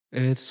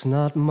It's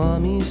not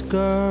mommy's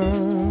girl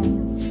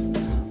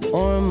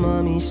or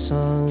mommy's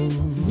son.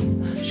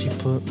 She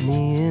put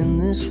me in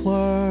this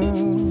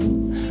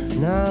world.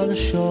 Now the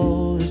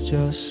show has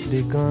just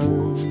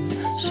begun.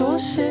 So I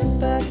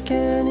sit back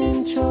and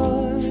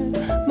enjoy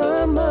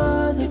my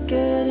mother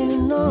getting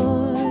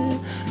annoyed.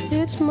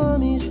 It's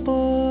mommy's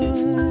boy.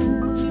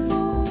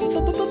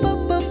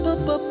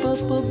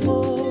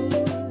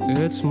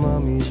 It's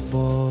mommy's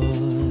boy.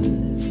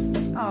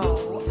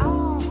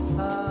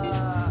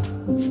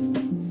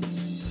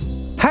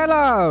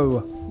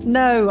 Hello!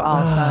 No,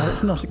 Arthur,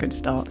 it's not a good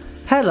start.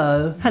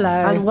 Hello. Hello.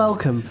 And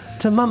welcome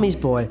to Mummy's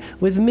Boy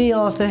with me,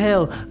 Arthur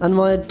Hill, and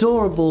my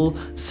adorable,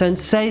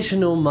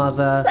 sensational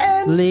mother,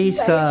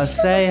 Lisa.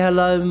 Say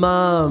hello,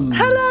 Mum.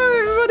 Hello,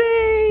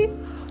 everybody!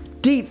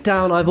 Deep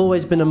down, I've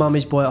always been a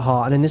mummy's boy at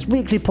heart, and in this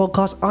weekly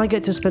podcast, I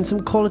get to spend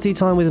some quality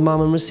time with Mum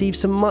and receive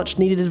some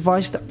much-needed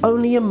advice that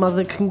only a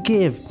mother can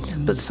give.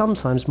 But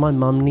sometimes my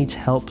mum needs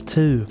help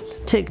too.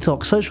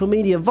 TikTok, social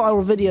media,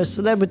 viral videos,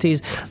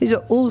 celebrities, these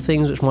are all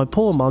things which my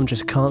poor mum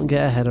just can't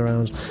get her head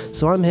around.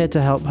 So I'm here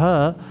to help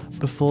her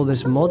before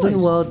this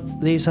modern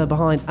world leaves her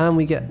behind and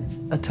we get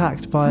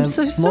attacked by a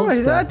monster. I'm so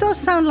sorry, that does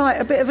sound like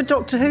a bit of a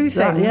Doctor Who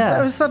thing. Yeah.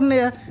 That was suddenly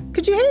a...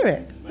 Could you hear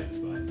it?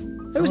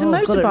 It was a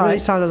motorbike. God, it really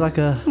sounded like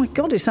a... Oh my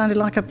God, it sounded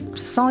like a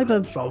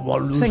cyber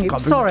thing.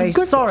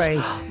 Sorry.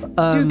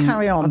 Do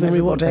carry on,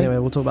 everybody. Anyway,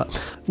 we'll talk about...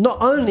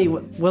 Not only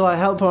will I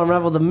help her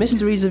unravel the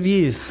mysteries of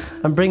youth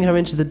and bring her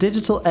into the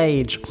digital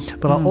age,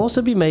 but I'll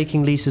also be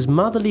making Lisa's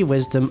motherly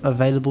wisdom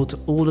available to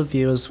all of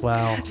you as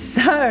well.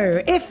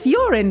 So, if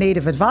you're in need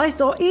of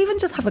advice or even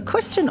just have a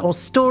question or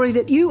story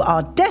that you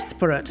are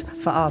desperate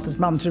for Arthur's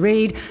mum to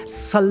read,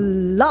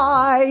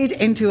 slide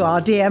into our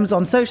DMs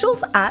on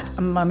socials at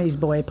Mummy's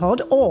Boy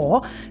Pod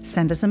or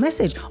send us a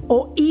message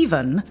or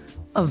even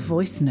a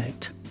voice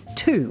note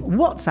to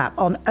WhatsApp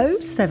on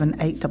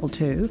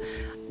 07822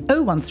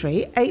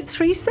 013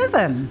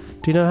 837.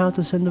 Do you know how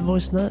to send a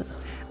voice note?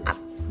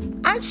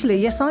 Actually,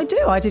 yes, I do.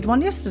 I did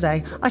one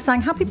yesterday. I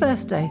sang Happy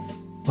Birthday.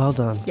 Well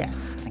done.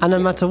 Yes. And no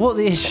matter what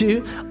the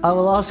issue, I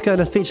will ask her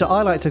in a feature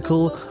I like to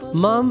call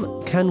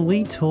Mum, Can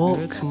We Talk?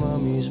 It's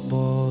mommy's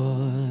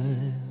boy.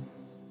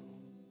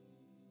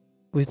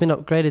 We've been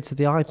upgraded to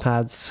the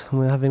iPads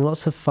and we're having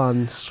lots of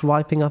fun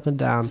swiping up and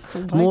down.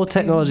 More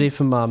technology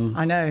for Mum.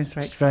 I know, it's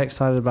very exciting. Very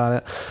excited about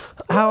it.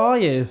 How are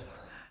you?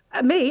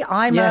 Me?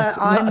 I'm... Yes.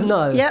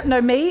 No. Yep, no,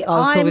 me. I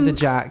was talking to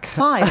Jack.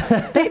 Fine.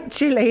 Bit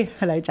chilly.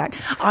 Hello, Jack.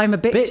 I'm a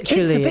bit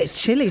chilly. It's a bit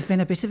chilly. It's been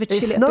a bit of a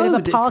chilly, a bit of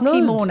a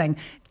parky morning.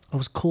 I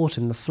was caught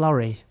in the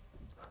flurry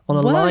on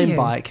a Were line you?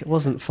 bike. It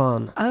wasn't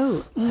fun.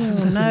 Oh,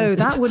 no,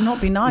 that would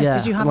not be nice. Yeah,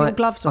 Did you have your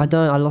gloves on? I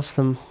don't. I lost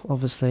them,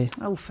 obviously.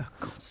 Oh, for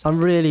God's sake.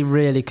 I'm really,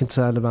 really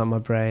concerned about my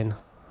brain.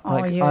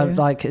 Are you?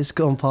 It's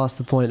gone past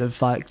the point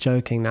of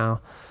joking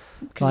now.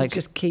 Because you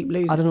just keep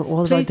losing. I don't know.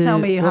 What Please did I do? tell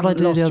me you What did I haven't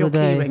do lost the your other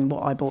day? keyring,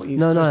 what I bought you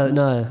No, for no, Christmas.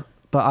 no.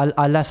 But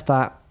I left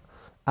that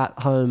at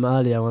home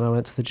earlier when I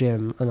went to the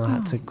gym and I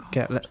had to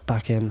get let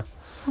back in.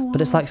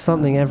 But it's like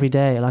something every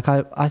day. Like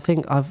I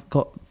think I've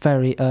got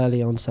very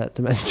early onset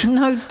dementia.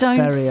 No,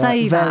 don't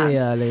say that. Very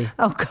early.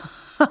 Oh,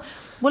 God.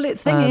 Well, the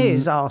thing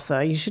is,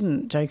 Arthur, you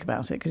shouldn't joke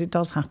about it because it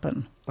does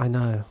happen. I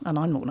know. And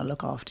I'm not going to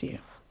look after you.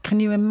 Can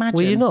you imagine?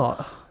 Were you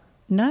not?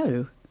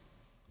 No.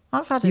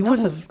 I've had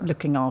enough of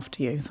looking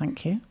after you,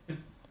 thank you.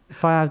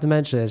 If I have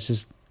dementia, it's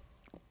just...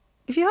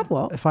 If you had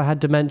what? If I had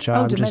dementia,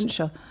 Oh, I'm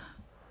dementia.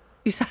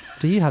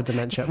 Do you have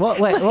dementia? What?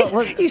 Wait,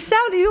 what?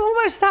 You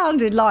almost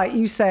sounded like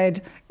you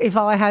said, if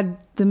I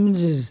had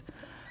the...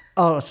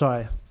 Oh,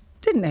 sorry.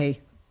 Didn't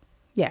he?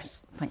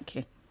 Yes, thank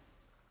you.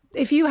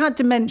 If you had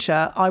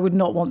dementia, I would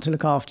not want to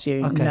look after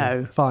you. Okay,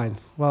 no. fine.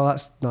 Well,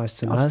 that's nice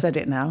to know. I've said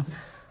it now.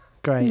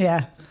 Great.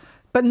 Yeah.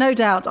 But no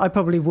doubt I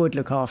probably would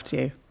look after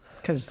you.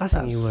 I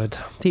think you would.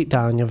 Deep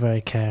down, you're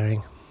very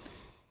caring.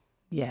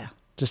 Yeah.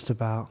 Just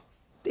about.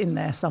 In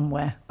there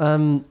somewhere.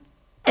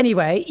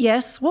 Anyway,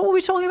 yes. What were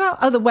we talking about?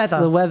 Oh, the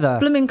weather. The weather.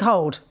 Blooming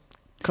cold.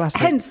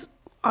 Classic. Hence,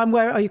 I'm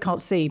wearing... Oh, you can't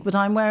see, but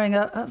I'm wearing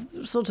a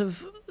sort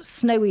of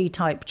snowy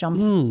type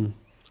jumper.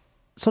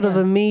 Sort of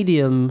a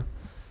medium...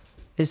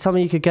 It's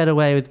something you could get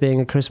away with being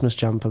a Christmas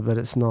jumper, but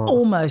it's not.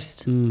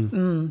 Almost.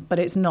 But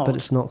it's not. But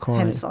it's not quite.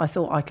 Hence, I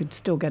thought I could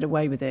still get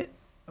away with it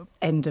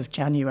end of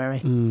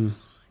January.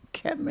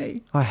 Get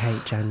me. I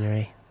hate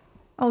January.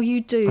 Oh,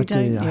 you do,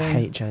 don't you? I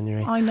hate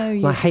January. I know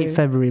you do. I hate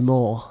February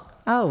more.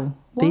 Oh,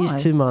 why? These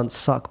 2 months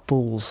suck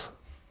balls.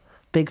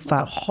 Big,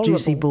 fat,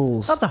 juicy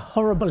balls. That's a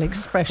horrible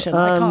expression.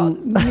 I can't...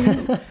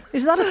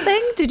 Is that a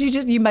thing?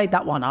 You made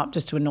that one up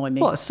just to annoy me?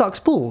 What, sucks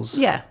balls?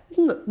 Yeah.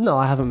 No,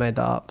 I haven't made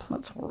that up.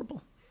 That's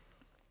horrible.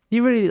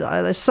 You really...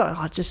 I just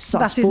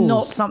sucks That is balls.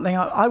 not something...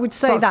 I would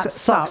say that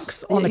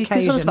sucks on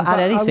occasion. You can add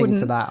anything to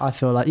to that, I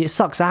feel like. It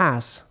sucks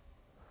ass.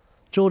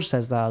 George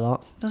says that a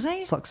lot. Does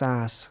he? Sucks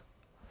ass.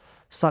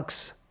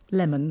 Sucks...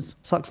 Lemons.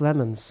 Sucks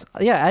lemons.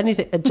 Yeah,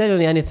 anything.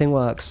 Genuinely anything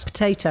works.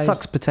 Potatoes.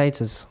 Sucks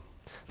potatoes.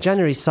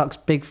 January sucks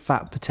big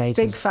fat potatoes.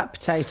 Big fat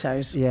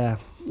potatoes. Yeah.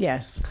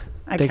 Yes.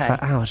 Okay. Big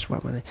fat... Ow, I just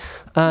whacked my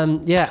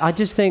knee. Yeah, I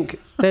just think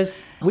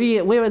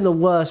we're in the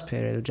worst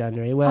period of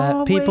January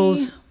where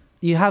people's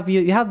you have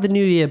the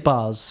New Year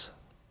buzz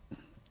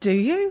Do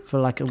you? for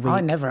like a week.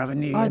 I never have a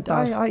New Year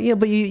buzz. Yeah,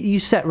 but you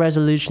set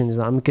resolutions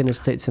that I'm going to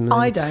stick to them.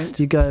 I don't.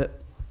 You go,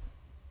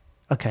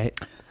 okay,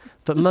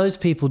 but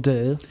most people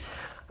do.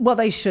 Well,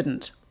 they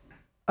shouldn't,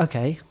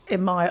 Okay,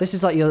 in my this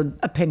is like your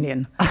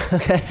opinion.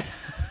 okay.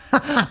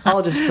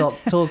 I'll just stop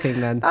talking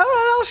then. All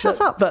right, I'll shut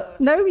up. but-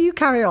 no, you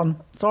carry on.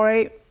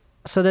 Sorry.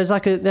 So there's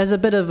a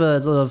bit of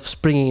a sort of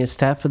springing a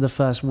step in the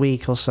first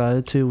week or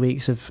so, 2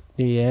 weeks of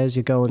New Year's.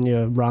 You go on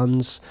your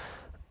runs.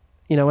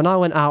 You know, when I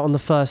went out on the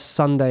first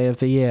Sunday of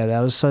the year,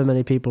 there was so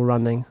many people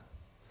running.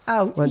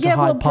 Oh, Went to yeah,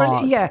 Hyde Park.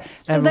 brilliant. Yeah.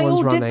 So they Everyone's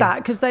all running. did that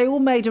because they all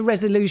made a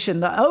resolution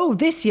that,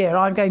 this year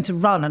I'm going to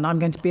run and I'm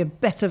going to be a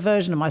better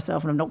version of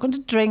myself and I'm not going to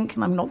drink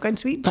and I'm not going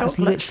to eat That's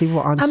chocolate. literally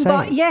what I'm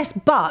and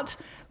saying. But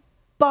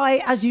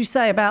by, as you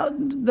say, about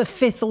the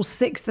 5th or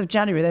 6th of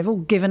January, they've all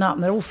given up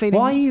and they're all feeling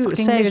Why are you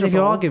fucking saying as if you're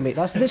miserable. arguing me?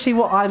 That's literally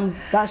what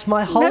that's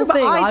my whole No, but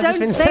thing. I I've just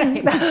don't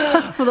been think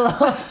saying for the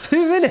last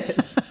 2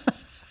 minutes.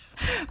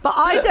 But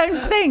I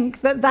don't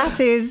think that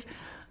is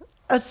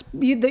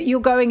that you're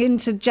going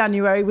into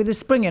January with a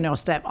spring in your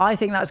step. I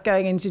think that's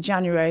going into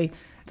January.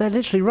 They're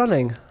literally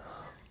running.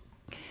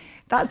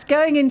 That's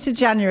going into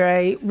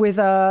January with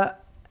a.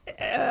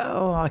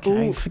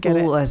 Okay, forget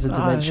it. There's a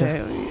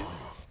dementia. yeah.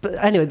 But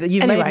anyway,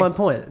 you've Anyway, made my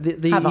point.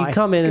 have You I?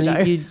 come in Good-o.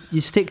 and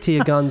you stick to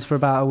your guns for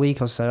about a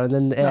week or so, and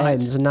then it Right.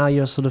 ends, and now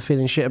you're sort of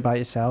feeling shit about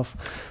yourself.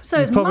 So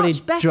You're it's probably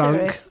much better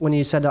drunk if- when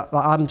you said like,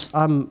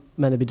 I'm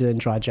meant to be doing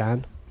dry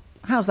Jan.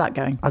 How's that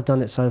going? I've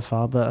done it so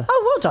far, but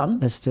Oh, well done.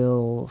 there's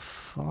still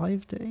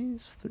 5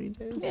 days, 3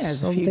 days. Yeah,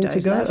 there's a few something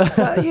days to go. left.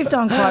 But you've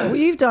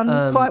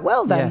done quite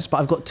well then. Yes, but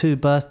I've got 2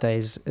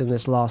 birthdays in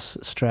this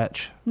last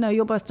stretch. No,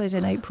 your birthday's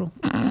in April.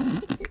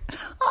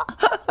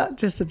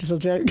 Just a little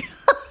joke.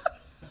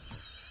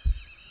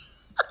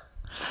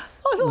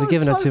 We're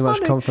giving her too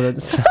much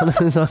confidence. I've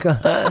had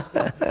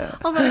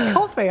a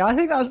coffee. I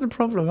think that's the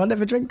problem. I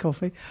never drink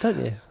coffee.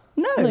 Don't you?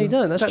 No, You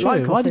don't. That's don't true.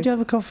 like Why coffee. did you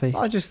have a coffee?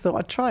 I just thought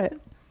I'd try it.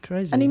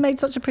 Crazy. And he made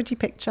such a pretty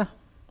picture.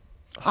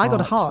 I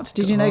got a heart.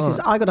 Did you Got a notice?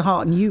 heart. I got a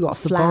heart and you got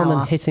a the barman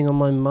flower. hitting on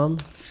my mum.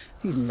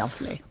 He's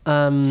lovely.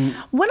 Um,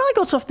 When I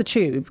got off the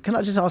tube, can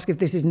I just ask if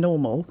this is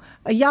normal?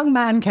 A young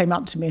man came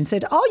up to me and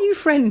said, "Are you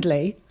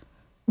friendly?"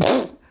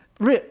 And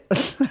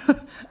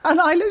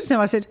I looked at him.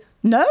 I said,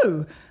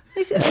 "No."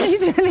 He said,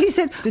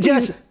 Did you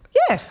actually-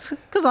 Yes,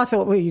 because I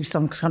thought, were you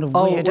some kind of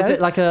Oh, weirdo? was it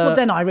like a- Well,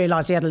 then I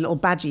realised he had a little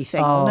badgy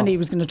thing on Oh. and he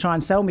was going to try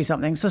and sell me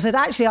something. So I said,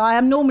 actually, I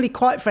am normally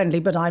quite friendly,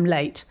 but I'm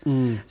late.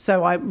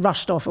 So I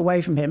rushed off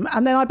away from him.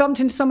 And then I bumped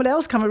into somebody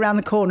else coming around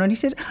the corner and he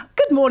said,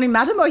 "Good morning,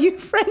 madam, are you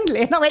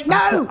friendly?" And I went,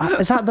 "No."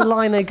 Is that the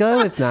line they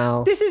go with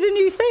now? This is a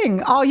new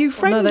thing. Are you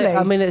friendly?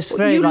 I mean, it's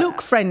very. You like,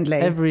 look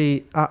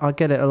friendly. I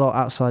get it a lot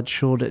outside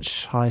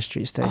Shoreditch High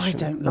Street Station. I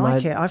don't And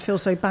like it. I feel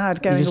so bad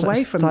you going just, away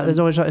like, from like, There's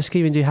them. always like,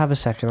 "Excuse me, do you have a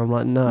second?" I'm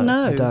like, no,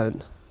 No. I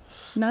don't.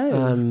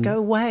 No, go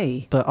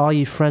away. But are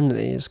you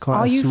friendly? It's quite.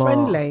 Are you smart.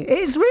 friendly?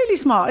 It's really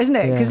smart, isn't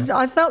it? Yeah. Because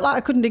I felt like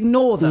I couldn't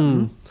ignore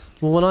them.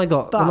 Well, when I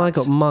got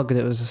But- mugged,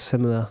 it was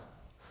similar.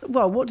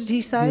 Well, what did he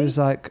He say? was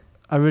like,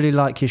 "I really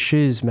like your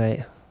shoes,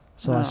 mate."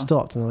 So I Oh.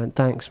 stopped and I went,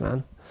 "Thanks,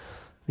 man."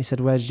 He said,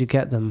 "Where did you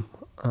get them?"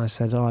 I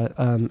said,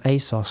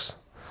 "ASOS."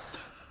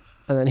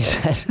 And then he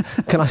said,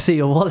 "Can I see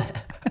your wallet?"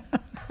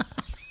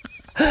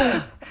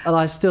 And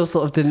I still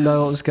sort of didn't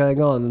know what was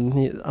going on.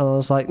 And I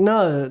was like,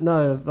 no,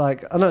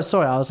 like, oh, no,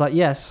 sorry. I was like,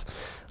 yes.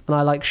 And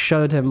I like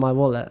showed him my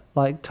wallet,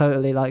 like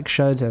totally like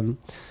showed him.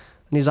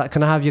 And he's like,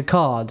 "Can I have your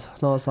card?"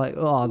 And I was like,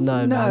 "Oh,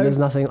 no, No. man, there's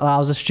nothing." I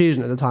was a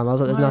student at the time. I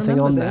was like, "There's I nothing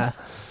on remember there." this.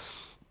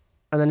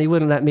 And then he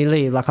wouldn't let me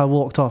leave. Like I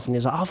walked off and he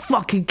was like, "I'll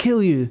fucking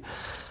kill you."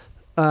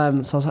 So I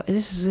was like,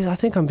 I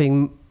think I'm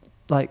being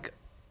like,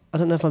 I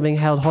don't know if I'm being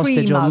held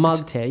hostage or Pre-mugged.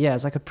 mugged here. Yeah,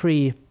 it's like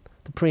the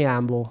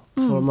preamble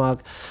for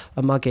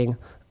a mugging.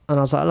 And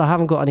I was like, "I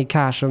haven't got any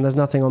cash and there's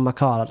nothing on my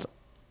card."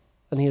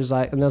 And he was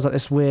like, and there was like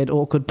this weird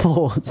awkward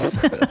pause.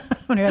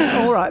 And he went,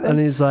 "All right then." And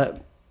he's like,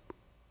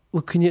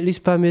 "Well, can you at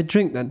least buy me a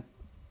drink then?"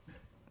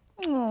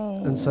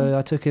 Oh. And so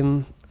I took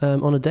him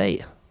on a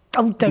date.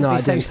 Oh, don't No, be I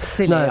so didn't.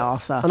 silly, No.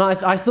 Arthur. And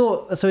I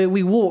thought, so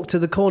we walked to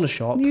the corner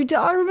shop,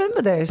 I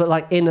remember this. but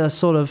like in a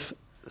sort of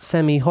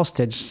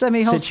semi-hostage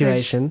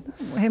situation.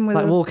 Him with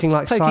like walking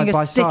like poking side a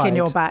by stick in side.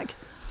 your back.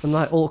 And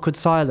like awkward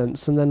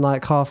silence. And then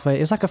like halfway,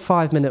 it was like a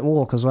 5-minute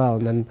walk as well.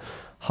 And then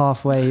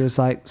halfway he was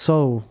like,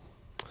 "So,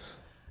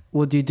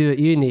 what do you do at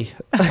uni?"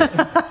 I'm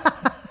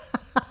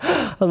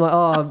like,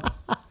 "Oh,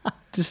 I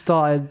just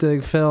started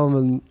doing film.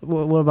 And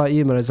what about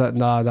you, man?" He's like,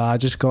 no, I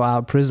just got out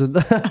of prison."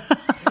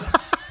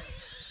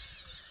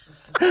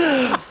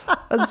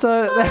 And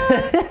so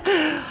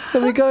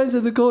then we go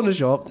into the corner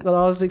shop and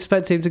I was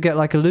expecting him to get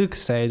like a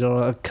Lucasade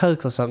or a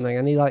Coke or something,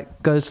 and he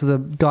like goes to the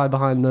guy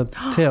behind the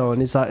till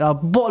and he's like, "A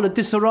bottle of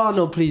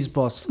Disaronno, please,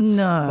 boss."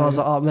 No. And I was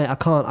like, "Oh mate, I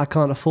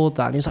can't afford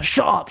that." And he was like,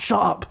 "Shut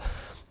up."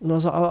 And I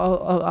was like,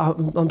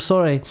 I'm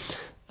sorry."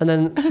 And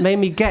then made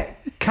me get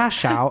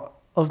cash out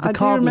of the I do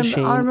card remember-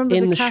 machine I remember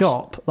in the the cash-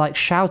 shop, like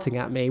shouting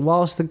at me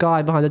whilst the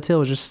guy behind the till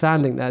was just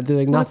standing there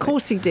doing Well, nothing. of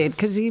course he did,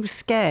 because he was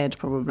scared,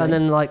 probably. And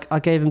then like I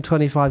gave him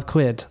 25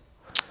 quid.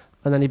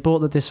 And then he bought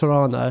the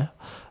Disaronno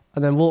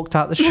and then walked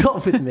out the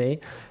shop with me.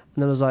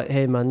 And then was like,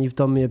 hey, man, you've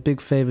done me a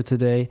big favour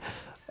today.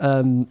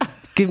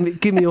 Give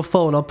me your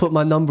phone. I'll put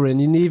my number in.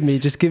 You need me,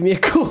 just give me a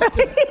call.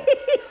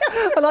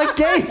 And I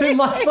gave him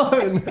my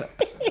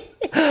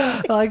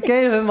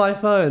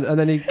phone. And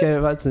then he gave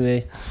it back to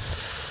me.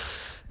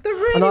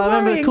 Really and I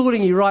remember worrying.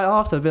 calling you right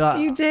after. Be like,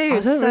 You did, I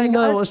don't really saying,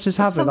 know what's just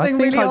happened. I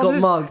think really I got odd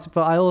is- mugged,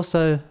 but I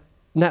also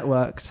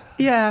networked.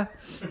 Yeah.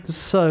 It's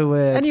so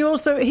weird. And he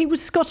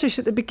was Scottish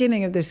at the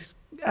beginning of this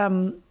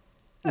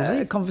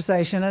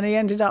conversation, and he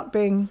ended up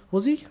being...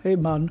 Was he? Hey,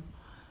 man.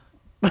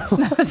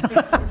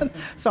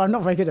 So I'm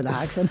not very good at that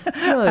accent.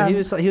 No, he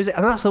was,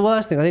 and that's the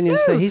worst thing. I didn't even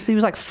say. He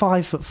was like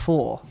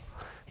 5'4".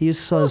 He was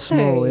so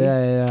small. he?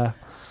 Yeah.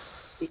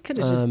 You could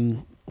have just...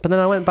 But then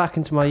I went back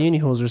into my uni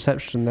hall's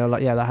reception. They were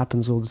like, "Yeah, that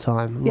happens all the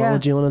time." I'm like, Yeah.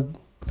 "What do you want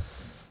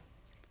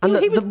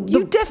to?"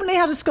 You definitely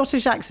had a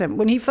Scottish accent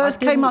when he first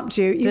came up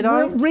to you. Did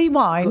I?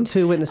 Rewind, Got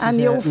two witnesses and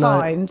here. you'll No.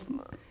 find.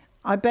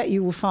 I bet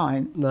you will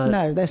find.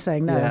 No. They're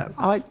saying no.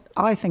 Yeah.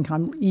 I think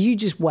I'm. You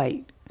just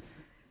wait.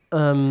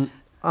 I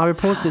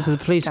reported it to the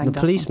police, and Ganged the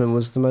up on. policeman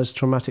was the most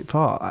traumatic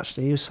part.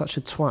 Actually, he was such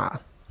a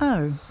twat.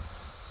 Oh,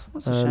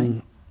 that's a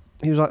shame.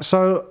 He was like,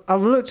 "So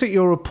I've looked at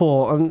your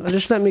report, and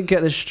just let me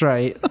get this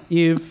straight.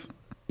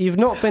 You've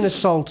not been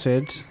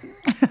assaulted.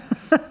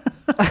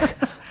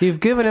 You've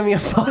given him your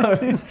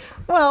phone."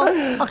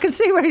 Well, I can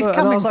see where he's And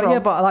coming I was like, from. "Yeah,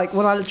 but like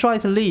when I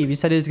tried to leave, he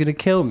said he was going to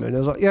kill me." And I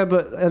was like, "Yeah,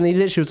 but..." And he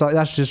literally was like,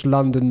 "That's just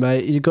London,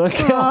 mate. You've got to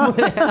get on with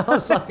it." And I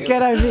was like,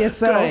 Get over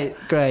yourself.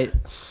 Great.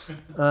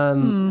 So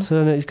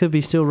no, he could be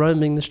still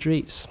roaming the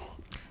streets.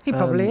 He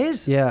probably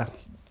is. Yeah.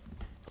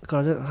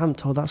 God, I haven't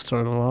told that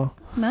story in a while.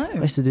 I No.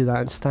 used to do that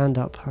in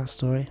stand-up, that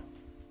story,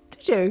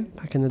 Did you?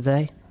 back in the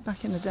day.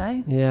 Back in the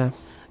day? Yeah.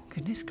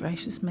 Goodness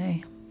gracious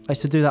me. I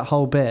used to do that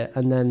whole bit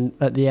and then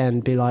at the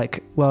end be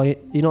like, "Well, you're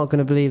not going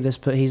to believe this,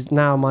 but he's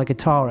now my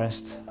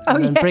guitarist." Oh,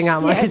 And then bring yes,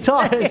 out my yes,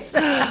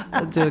 guitarist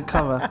and do a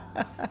cover.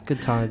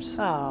 Good times.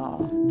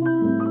 Oh.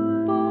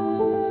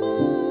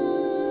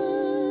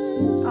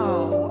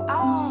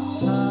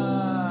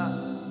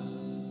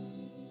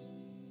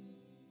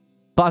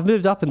 But I've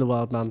moved up in the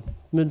world, man.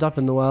 Moved up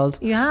in the world.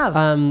 You have?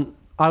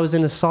 I was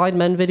in a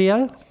Sidemen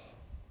video.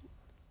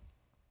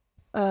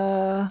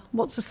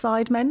 What's a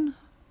Sidemen?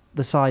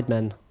 The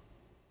Sidemen.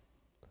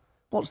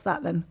 What's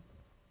that then?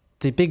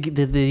 The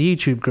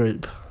YouTube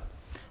group.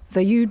 The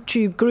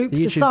YouTube group, The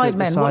the YouTube group, the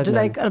Sidemen. What do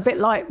they? Sidemen. A bit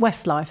like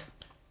Westlife.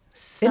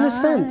 In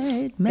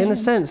a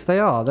sense, they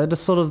are. They're the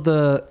sort of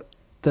the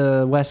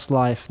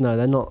Westlife. No,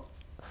 they're not.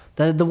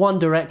 They're the One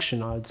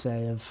Direction, I would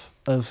say, of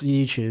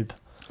YouTube.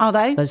 Are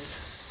they? There's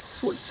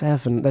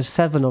seven. There's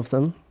 7 of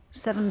them.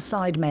 7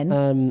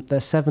 Sidemen.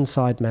 There's 7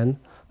 Sidemen.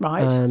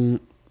 Right.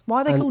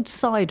 Why are they and- called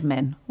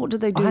Sidemen? What do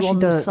they do I actually on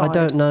the don't. side? I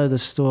don't know the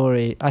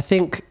story. I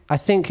think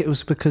it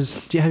was because.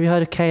 Have you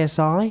heard of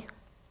KSI?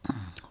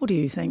 What do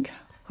you think?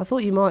 I thought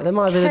you might. There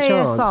might have been a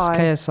chance. KSI.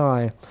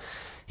 KSI.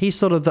 He's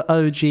sort of the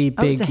OG big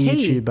it's a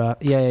he? YouTuber.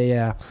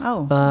 Yeah.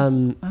 Oh.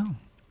 Oh.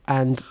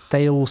 And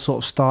they all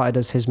sort of started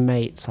as his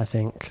mates, I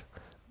think.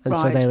 And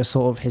so Right. they were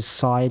sort of his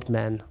side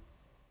men.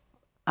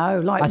 Oh,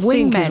 like I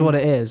wingmen. think is what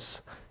it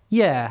is.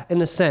 Yeah,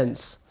 in a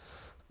sense.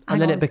 And Hang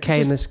then on, it became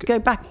just this... Go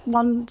back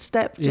one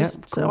step, Yeah, just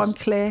of so course. I'm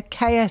clear.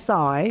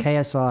 KSI.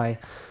 KSI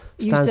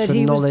You stands said for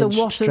he was the knowledge,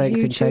 what of strength,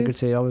 YouTube?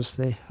 integrity,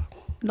 obviously.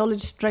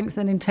 Knowledge, strength,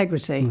 and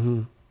integrity.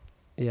 Hmm.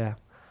 Yeah.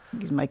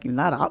 He's making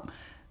that up.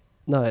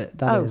 No,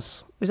 that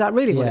is. Is that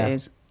really what Yeah. it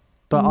is?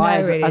 But No, I, it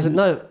as a isn't.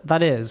 no,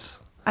 that is.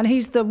 And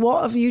he's the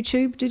what of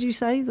YouTube? Did you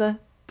say the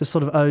The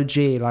sort of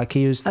OG, like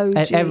he was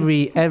OG?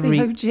 every He's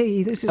the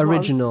OG. This is what I'm-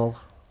 original.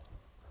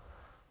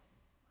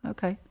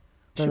 Okay.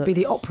 Don't Should know. be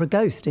the opera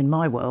ghost in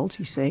my world,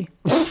 you see.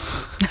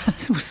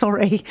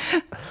 Sorry.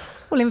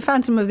 Well, in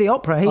Phantom of the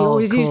Opera, he Oh, of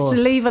always used to course.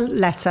 leave a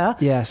letter.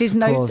 Yes, His of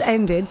notes course.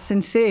 ended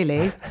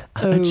sincerely,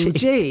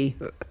 OG.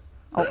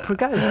 Opera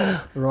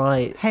ghost.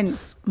 Right.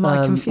 Hence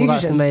my confusion.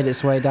 Well, that's made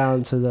its way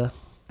down to the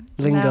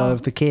lingo now-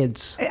 of the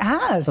kids, It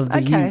has. of the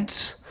Okay.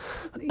 youths.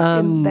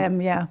 In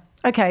them, yeah.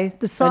 Okay,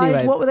 the side,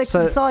 Anyway, what were they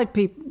called? so- The side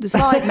people, the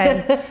side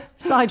men,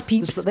 side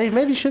peeps, They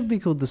maybe should be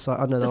called the side.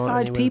 I don't know. the they aren't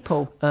side anyway.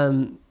 people.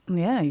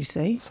 Yeah, you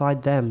see.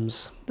 Side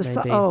thems. The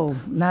maybe. oh,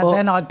 now Well,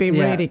 then I'd be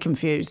yeah. really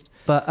confused.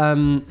 But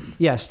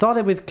yeah,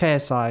 started with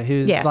KSI,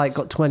 who's Yes. like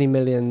got 20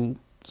 million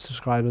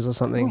subscribers or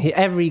something.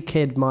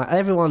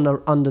 Everyone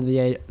under the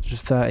age of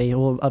 30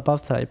 or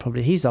above 30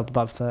 probably. He's up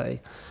above 30.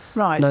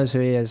 Right. Knows who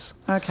he is.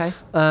 Okay.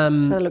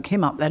 Better look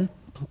him up then.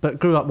 But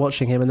grew up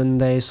watching him, and then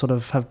they sort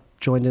of have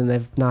joined in.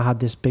 They've now had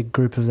this big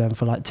group of them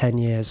for like 10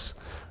 years.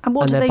 And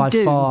what and do they're they by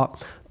do? far,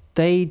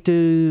 they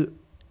do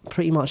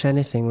pretty much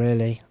anything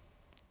really.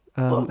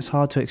 It's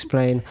hard to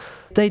explain.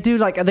 They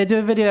do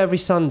a video every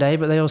Sunday,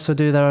 but they also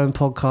do their own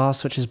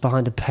podcast, which is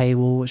behind a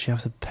paywall, which you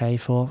have to pay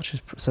for.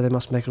 So they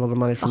must make a lot of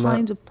money from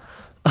Behind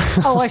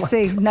that. Oh, I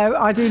see. No,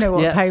 I do know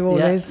what Yeah, paywall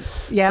yeah. is.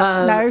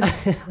 Yeah,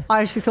 no.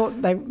 I actually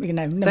thought they,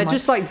 never They mind.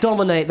 just like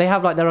dominate. They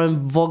have like their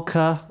own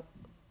vodka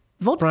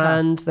vodka.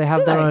 brand. They have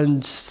Do their they?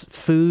 own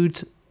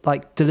food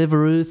like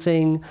Deliveroo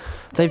thing.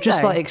 They've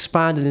just they? like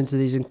expanded into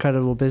these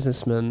incredible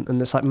businessmen,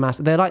 and it's like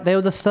massive. They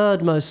were the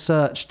third most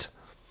searched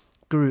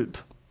group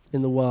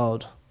in the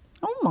world.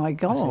 Oh my I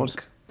God.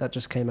 think. That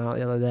just came out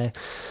the other day.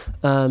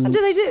 And do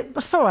they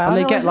do? Sorry, And I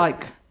they know get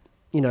like,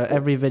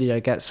 every video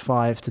gets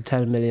 5 to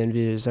 10 million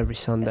views every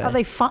Sunday. Are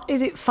they fun?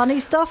 Is it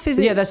funny stuff? Is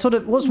it? Yeah, they're sort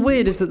of. What's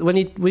weird is that when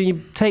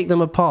you take them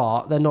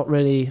apart, they're not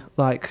really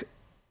like.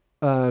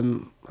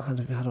 How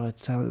do I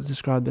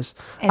describe this?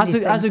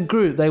 As a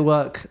group, they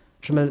work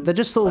tremendous. They're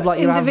just sort of like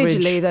your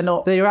individually. average, They're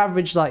not. They're your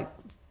average like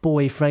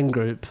boy friend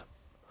group.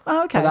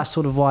 Oh, okay. But that's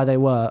sort of why they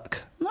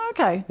work.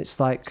 Okay. It's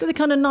like. So they're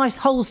kind of nice,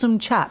 wholesome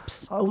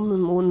chaps. Oh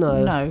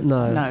no.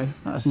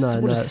 That's No.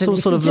 what a It's silly all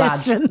sort of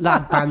suggestion.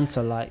 lad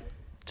banter, like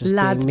just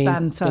Lads being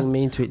banter.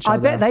 mean to each other. I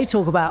bet they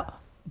talk about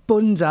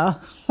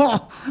bunda.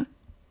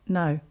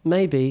 No.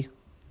 Maybe.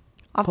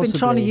 I've been trying to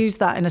Possibly. use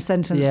that in a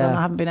sentence Yeah. and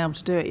I haven't been able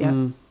to do it yet.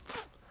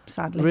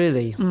 Sadly.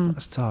 Really?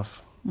 That's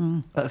tough.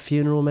 At a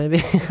funeral,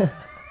 maybe.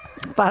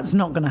 That's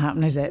not going to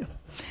happen, is it?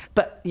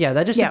 But yeah,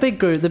 they're just a big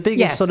group. The biggest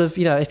Yes. sort of,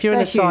 if you're in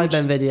They're a Sidemen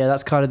huge. video,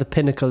 that's kind of the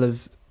pinnacle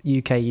of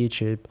UK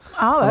YouTube.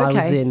 Oh, And I was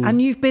okay. in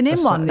And you've been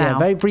in one now. Yeah,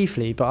 very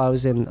briefly, but I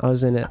was in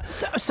it.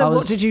 So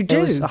what did you do?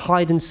 It was a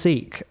hide and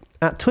seek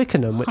at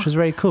Twickenham, which was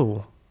very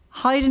cool.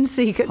 Hide and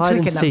seek at Hide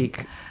Twickenham. and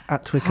seek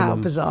at Twickenham. How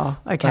bizarre.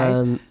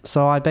 Okay.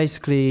 So I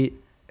basically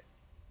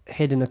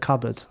hid in a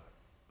cupboard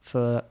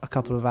for a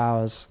couple of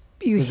hours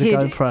You with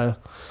hid a GoPro.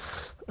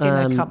 in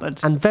a cupboard.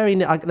 And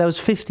there was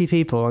 50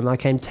 people and I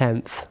came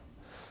 10th.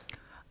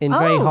 In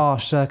very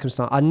harsh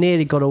circumstance. I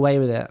nearly got away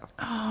with it.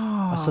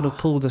 I sort of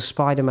pulled a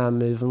Spider-Man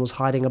move and was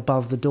hiding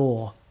above the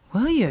door,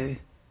 Were you?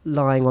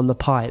 lying on the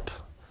pipe.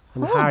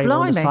 And Oh, Harry was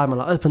on the blimey. side,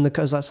 like, open the, it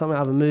was like something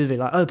out of a movie,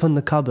 like, open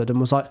the cupboard, and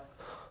was like,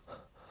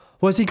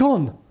 where's he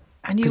gone?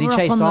 And you Because he were up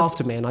chased on the,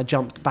 after me and I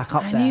jumped back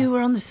up and there. you were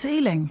on the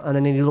ceiling. And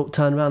then he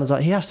turned around and was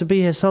like, he has to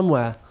be here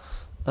somewhere.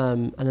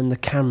 And then the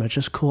camera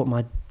just caught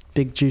my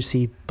big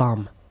juicy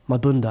bum, my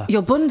bunda.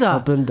 Your bunda. My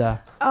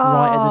bunda,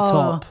 right at the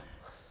top.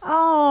 Oh,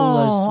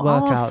 All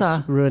those workouts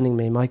Arthur. ruining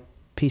me. My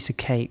piece of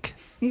cake,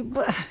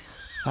 That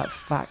that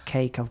fat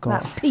cake I've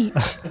got. peach.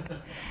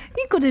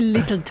 You got a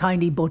little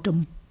tiny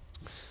bottom.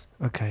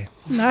 Okay.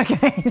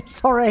 Okay,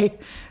 sorry.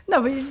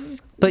 No, but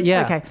it's But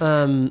yeah.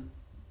 Okay.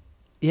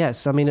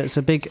 Yes, I mean, it's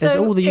a big... So it's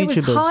all the it was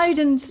YouTubers. hide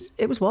and...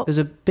 It was what? There's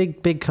a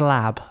big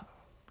collab.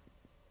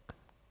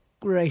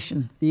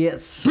 Ration.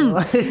 Yes. Yep,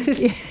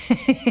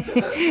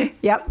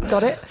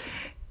 got it.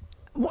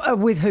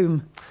 With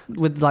whom?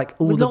 With like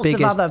all With the lots of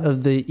biggest other-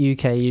 of the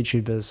UK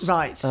YouTubers.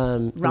 Right,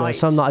 Right.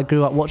 Some that I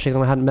grew up watching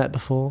and I hadn't met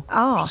before.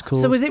 Ah, which is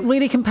cool. so was it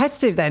really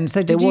competitive then?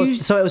 So did it was, you...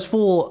 So it was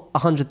for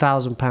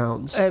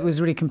 £100,000. It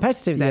was really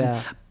competitive then.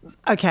 Yeah.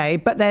 Okay,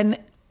 but then,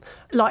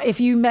 like, if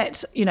you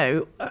met,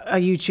 a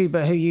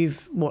YouTuber who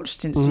you've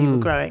watched since you were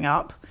growing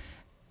up,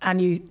 and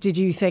did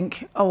you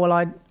think, oh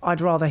well,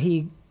 I'd rather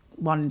he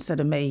won instead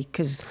of me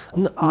because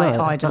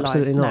I idolise?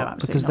 Absolutely not, No,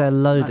 absolutely because not. they're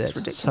loaded, That's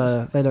ridiculous.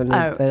 so they don't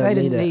need. They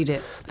didn't need need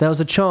it. There was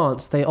a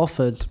chance they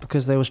offered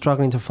because they were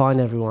struggling to find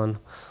everyone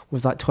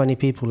with like 20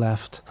 people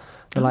left.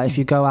 They're like, if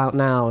you go out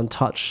now and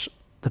touch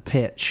the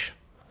pitch,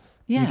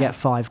 Yeah. you get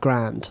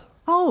 $5,000.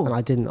 Oh. And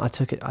I didn't. I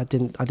took it. I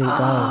didn't go. Oh,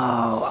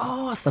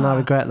 Arthur. And I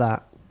regret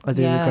that. I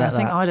do yeah, regret I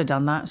think that. I'd have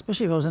done that,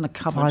 especially if I was in a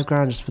cupboard.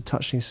 $5,000 just for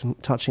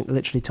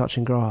literally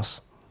touching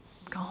grass.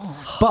 God.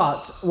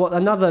 But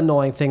another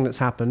annoying thing that's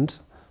happened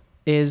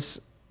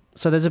is,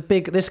 so there's a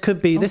big. This could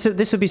be this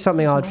would be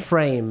something I'd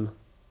frame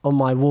on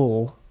my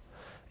wall.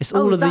 It's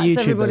all of the that's YouTubers,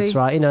 everybody.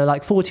 right?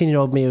 Like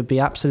 14-year-old me would be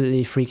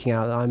absolutely freaking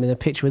out that I'm in a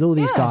picture with all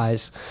these Yes.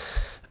 guys.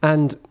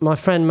 And my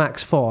friend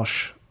Max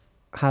Fosh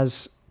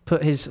has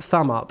put his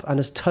thumb up and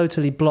has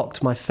totally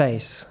blocked my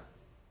face.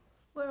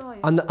 Where are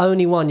you? I'm the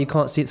only one you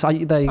can't see. So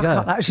there you go.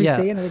 can't actually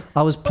see anything.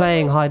 I was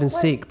playing hide and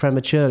seek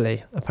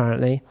prematurely,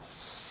 apparently.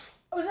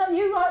 Oh, is that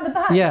you right at the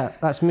back? Yeah,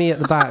 that's me at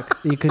the back.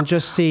 You can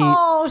just see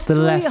Oh, the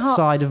left sweetheart.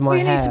 side of my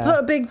You hair. need to put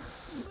a big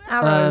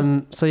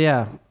arrow. So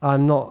yeah,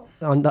 I'm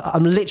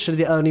literally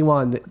the only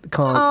one that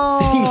can't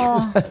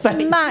see the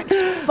face. Max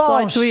So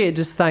I Fosh. tweeted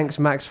just thanks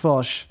Max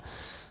Fosh.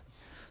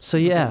 So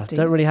yeah, deep.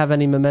 don't really have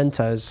any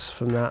mementos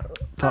from that,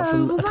 apart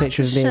from well, a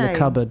picture that's of a me in a shame.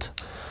 cupboard.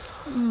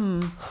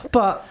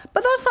 But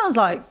But that sounds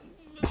like...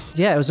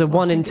 yeah, it was a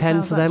 1 in think it 10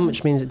 sounds for like them, fun.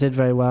 which means it did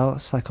very well.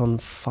 It's like on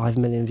 5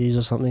 million views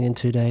or something in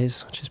 2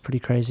 days, which is pretty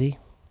crazy.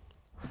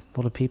 A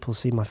lot of people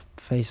see my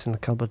face in a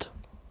cupboard.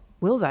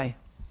 Will they?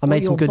 I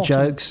made some your good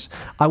bottom? jokes.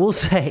 I will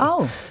say,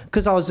 Oh.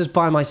 because I was just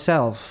by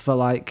myself for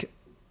like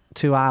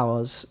 2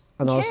 hours,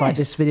 and I was like, Yes.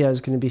 this video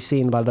is going to be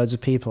seen by loads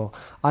of people.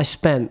 I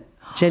spent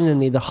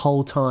genuinely the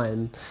whole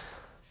time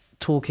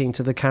talking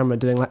to the camera,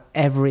 doing like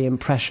every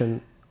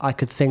impression I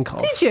could think of.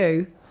 Did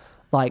you?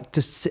 Like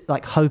just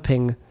like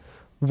hoping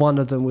one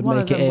of them would One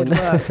make of it them in.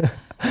 would work.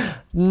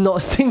 Not a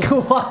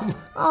single one.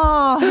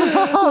 Oh.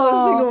 Not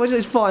a single, which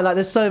is fine. Like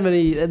there's so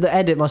many. The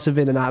edit must have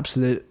been an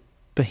absolute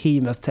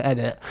behemoth to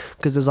edit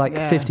because there's like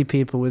Yeah. 50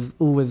 people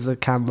with the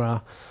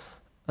camera,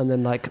 and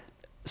then like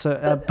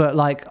so. But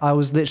like I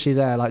was literally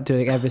there like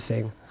doing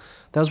everything.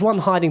 There was one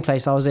hiding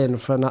place I was in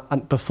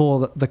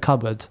before the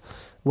cupboard,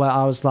 where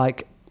I was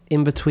like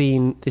in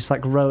between this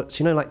like rows,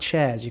 like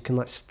chairs. You can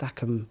like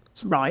stack them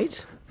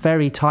Right.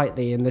 very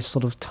tightly in this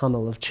sort of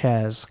tunnel of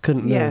chairs.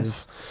 Couldn't move.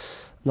 Yes.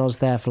 And I was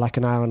there for like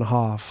an hour and a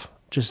half.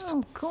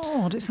 Oh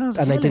God, it sounds.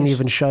 And hellish. they didn't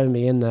even show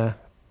me in there.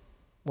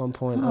 One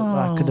point,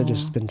 I could have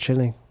just been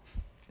chilling.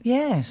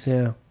 Yes.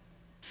 Yeah.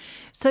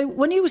 So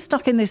when you were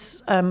stuck in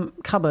this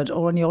cupboard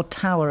or in your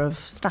tower of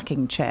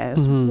stacking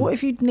chairs, what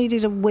if you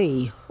needed a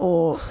wee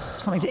or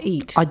something to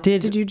eat? I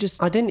did. Did you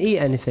just? I didn't eat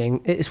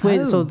anything. It's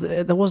weird. Oh.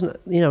 So there wasn't.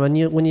 When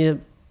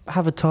you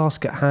have a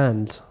task at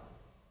hand,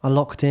 I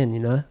locked in.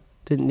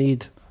 Didn't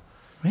need.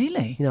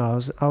 Really? I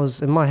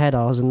was in my head.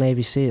 I was a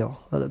Navy SEAL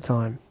at the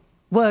time.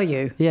 Were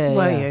you? Yeah.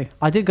 Were yeah. you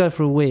I did go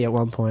for a wee at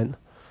one point.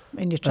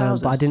 in your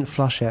trousers? But I didn't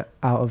flush it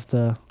out of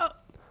the.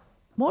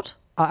 What?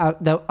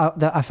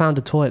 I found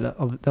a toilet.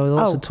 There were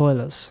lots Oh. of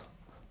toilets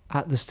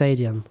at the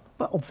stadium.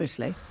 But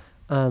obviously.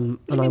 And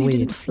What do you I mean you weed.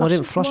 didn't Well, I flush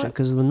didn't it? flush it Why?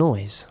 because of the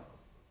noise.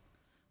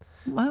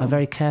 Wow. I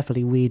very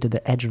carefully weed at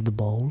the edge of the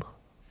bowl.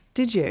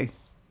 Did you?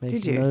 Making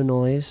Did you? no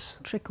noise.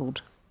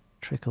 Trickled.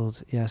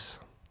 Trickled, yes.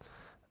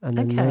 And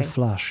then no Okay.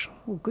 flush.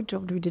 Well, good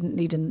job we didn't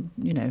need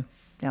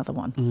the other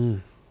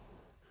one.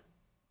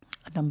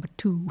 A number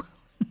 2.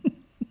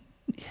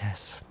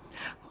 Yes.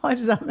 Why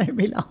does that make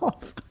me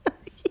laugh?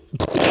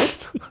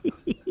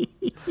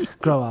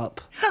 Grow up.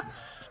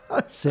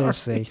 So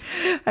Seriously.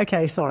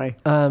 Okay, sorry.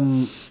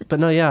 But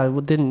no, yeah, I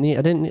didn't eat.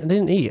 I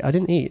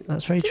didn't eat.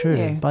 That's very true.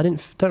 you? But I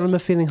don't remember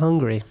feeling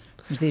hungry.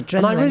 It was the And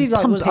adrenaline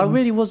I pumping.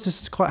 really was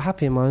just quite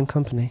happy in my own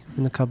company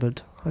in the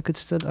cupboard. I could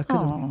Aw.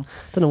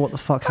 don't know what the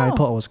fuck Harry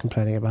Potter was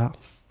complaining about.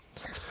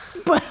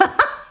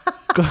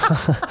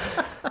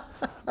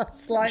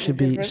 Slightly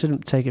different.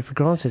 Shouldn't take it for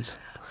granted.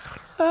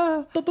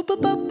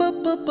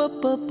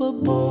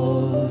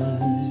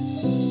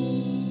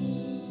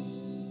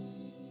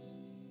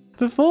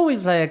 Before we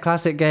play a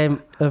classic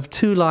game of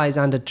 2 lies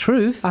and a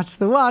truth, That's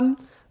the one.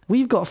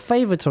 we've got a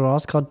favour to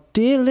ask our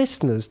dear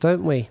listeners,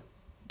 don't we?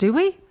 Do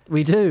we?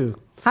 We do.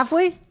 Have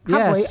we?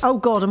 Yes. Have we? Oh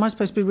God, am I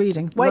supposed to be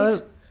reading? Wait.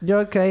 No, you're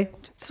okay.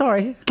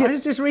 Sorry. I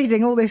was just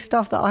reading all this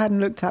stuff that I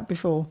hadn't looked at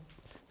before.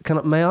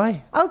 May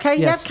I? Okay,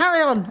 Yes. yeah,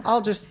 carry on.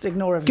 I'll just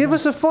ignore everything. Give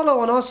us a follow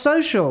on our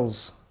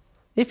socials.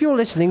 If you're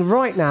listening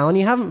right now and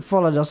you haven't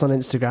followed us on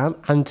Instagram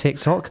and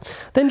TikTok,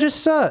 then just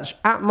search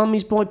at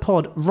Mummy's Boy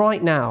Pod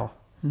right now.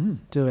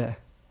 Do it.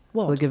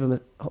 What? We'll give them a...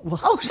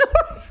 Oh, sorry.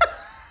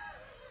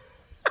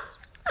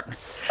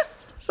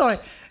 Sorry.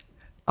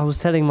 I was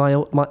telling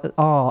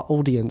our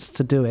audience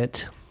to do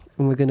it,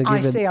 and we're going to I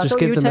give see. I just thought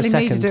give you were them a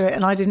telling me second. to do it,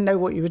 and I didn't know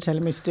what you were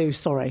telling me to do.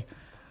 Sorry.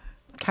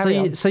 Carry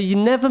on. So you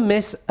never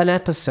miss an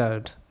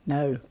episode.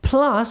 No.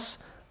 Plus,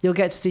 you'll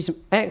get to see some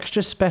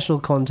extra special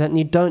content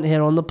you don't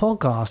hear on the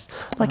podcast,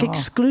 like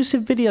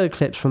exclusive video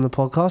clips from the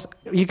podcast.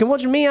 You can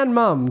watch me and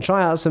Mum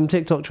try out some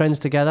TikTok trends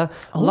together,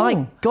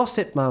 like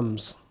Gossip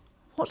Mums.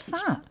 What's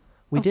that?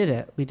 We did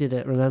it,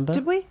 remember?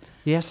 Did we?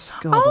 Yes.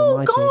 God Oh,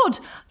 almighty. God.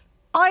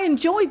 I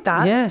enjoyed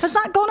that. Yes. Has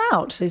that gone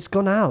out? It's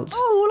gone out.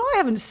 Oh, well, I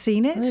haven't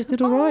seen it. Yeah, it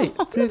did all right.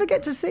 I'll never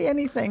get to see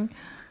anything.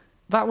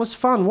 That was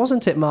fun,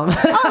 wasn't it, Mum?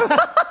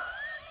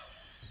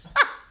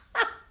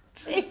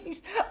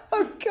 Jeez.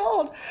 Oh,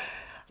 God.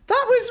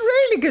 That was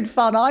really good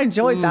fun. I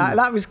enjoyed that.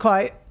 That was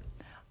quite...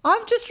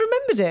 I've just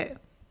remembered it.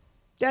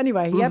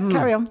 Anyway, yep,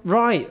 carry on.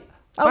 Right.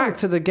 Back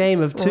to the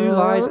game of 2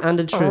 lies and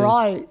a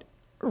truth.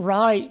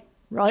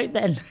 Right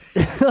then.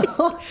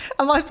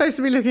 Am I supposed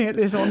to be looking at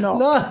this or not?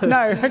 No.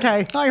 No, okay.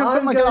 I can put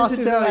I'm my going to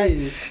glasses tell away.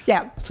 you.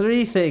 Yeah.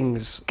 3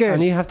 things. Good.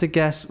 And you have to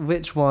guess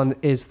which one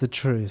is the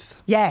truth.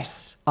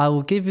 Yes. I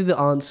will give you the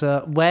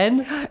answer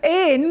when...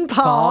 In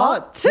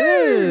part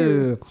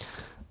 2.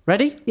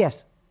 Ready?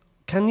 Yes.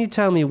 Can you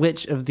tell me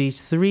which of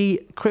these 3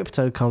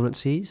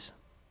 cryptocurrencies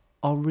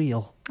are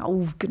real?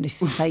 Oh, for goodness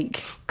sake.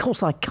 Of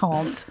course I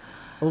can't.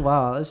 Oh,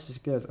 wow. This is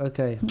good.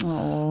 Okay.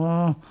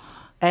 Oh.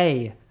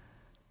 A.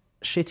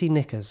 Shitty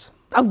knickers.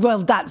 Oh, well,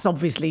 that's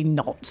obviously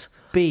not.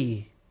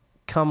 B.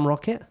 Cum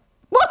rocket.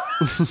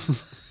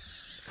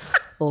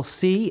 Or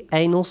C.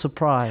 Anal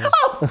surprise.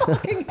 Oh,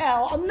 fucking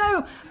hell. Oh,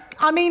 no.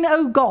 I mean,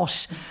 oh,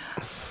 gosh.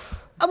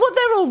 Well,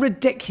 they're all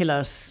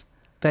ridiculous.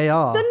 They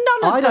are. None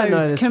I of don't know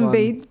those this can one.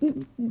 be...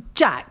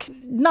 Jack,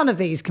 none of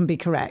these can be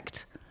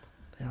correct.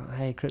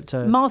 Hey,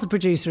 crypto. Martha,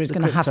 producer, is The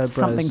going to have crypto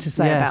something bros. to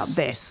say Yes. about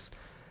this.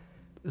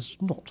 It's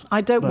not.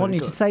 I don't very want you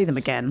good. to say them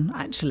again,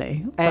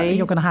 actually. But A,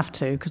 you're going to have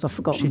to, because I've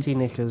forgotten. Shitty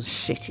knickers.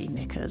 Shitty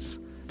knickers.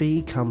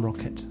 B. Cum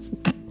rocket.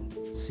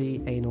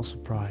 C. Anal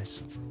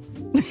surprise.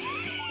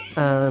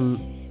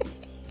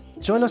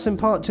 Join us in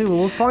part 2 where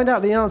we'll find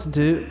out the answer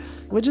to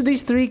which of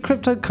these 3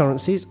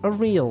 cryptocurrencies are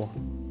real.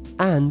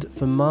 And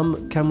for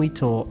Mum, can we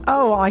talk?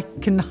 Oh, I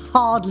can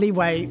hardly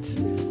wait.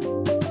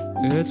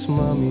 It's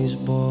Mummy's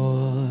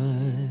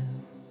Boy.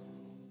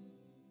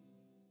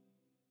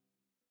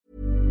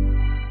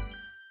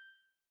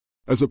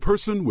 As a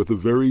person with a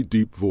very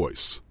deep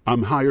voice,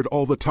 I'm hired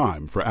all the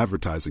time for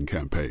advertising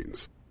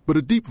campaigns. But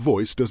a deep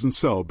voice doesn't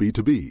sell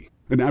B2B,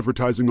 and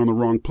advertising on the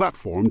wrong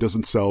platform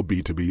doesn't sell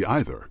B2B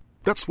either.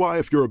 That's why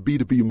if you're a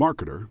B2B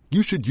marketer,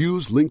 you should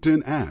use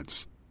LinkedIn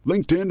ads.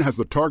 LinkedIn has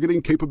the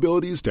targeting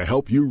capabilities to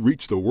help you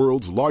reach the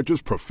world's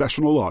largest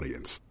professional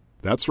audience.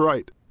 That's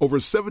right. Over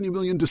 70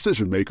 million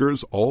decision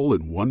makers all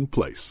in one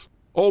place.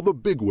 All the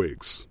big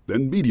wigs,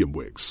 then medium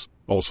wigs.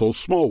 Also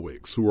small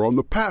wigs who are on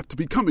the path to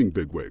becoming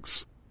big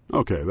wigs.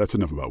 Okay, that's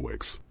enough about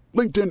wigs.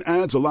 LinkedIn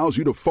ads allows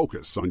you to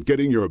focus on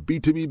getting your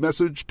B2B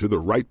message to the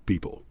right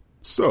people.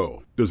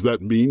 So, does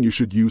that mean you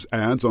should use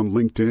ads on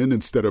LinkedIn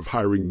instead of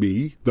hiring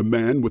me, the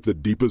man with the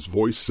deepest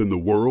voice in the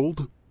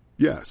world?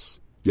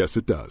 Yes. Yes,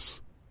 it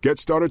does. Get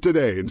started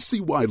today and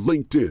see why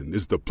LinkedIn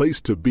is the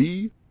place to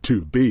be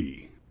to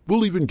be.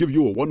 We'll even give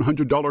you a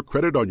 $100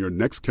 credit on your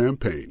next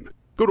campaign.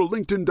 Go to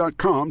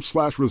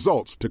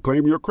linkedin.com/results to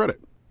claim your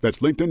credit. That's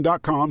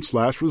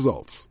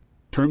linkedin.com/results.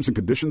 Terms and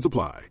conditions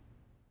apply.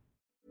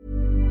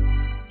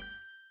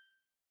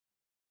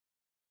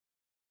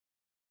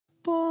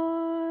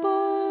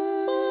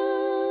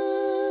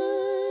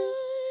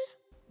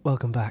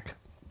 Welcome back.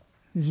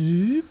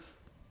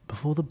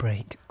 Before the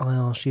break, I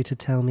asked you to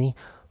tell me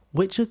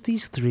which of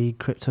these 3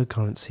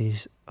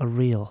 cryptocurrencies are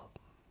real.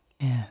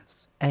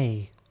 Yes.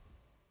 A.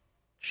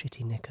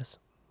 Shitty knickers.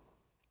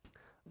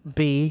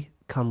 B.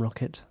 Cum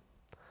rocket.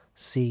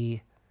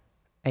 C.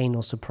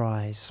 Anal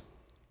surprise.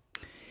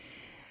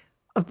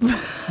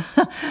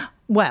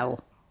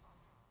 Well,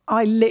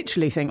 I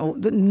literally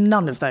think that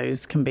none of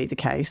those can be the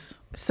case.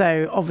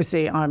 So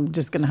obviously I'm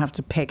just going to have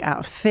to pick out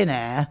of thin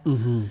air.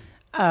 Mm-hmm.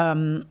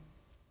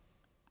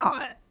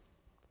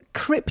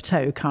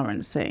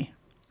 Cryptocurrency.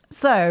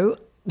 So,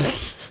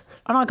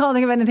 and I can't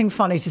think of anything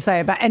funny to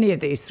say about any of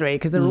these 3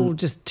 because they're all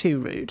just too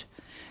rude.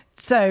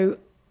 So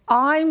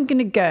I'm going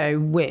to go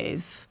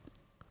with,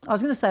 I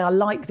was going to say I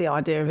like the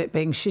idea of it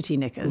being shitty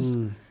knickers,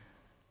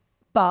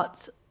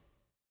 but...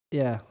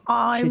 Yeah,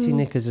 shitty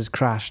knickers has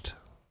crashed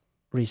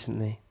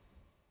recently.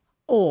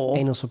 Or...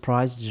 Anal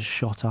surprise has just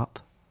shot up.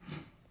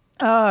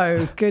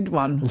 Oh, good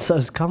one. And so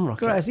has cum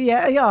rocket. Gross.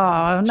 Yeah.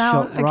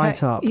 Now, Shot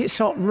right up. It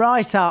shot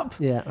right up.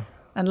 Yeah.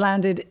 And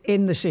landed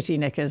in the shitty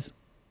knickers.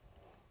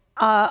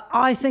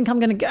 I think I'm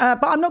going to...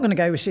 but I'm not going to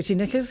go with shitty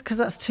knickers because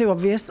that's too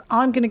obvious.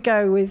 I'm going to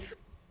go with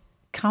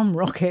cum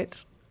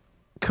rocket.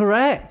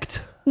 Correct.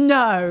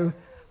 No.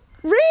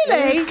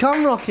 Really? It's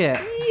cum rocket.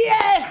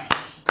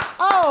 Yes!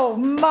 Oh,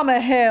 Mama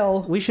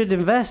Hill. We should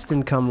invest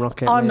in cum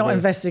rocket. I'm not maybe.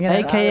 investing in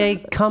it. AKA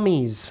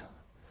cummies.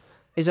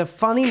 Is a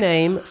funny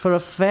name for a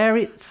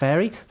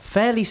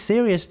fairly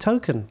serious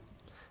token.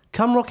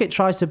 Cum rocket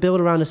tries to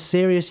build around a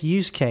serious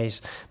use case,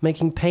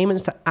 making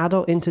payments to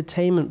adult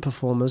entertainment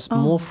performers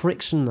more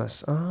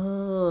frictionless.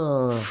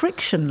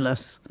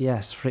 Frictionless?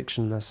 Yes,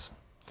 frictionless.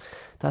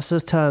 That's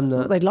a term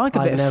that they'd like a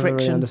I bit of never friction.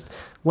 Really understood.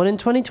 Well, in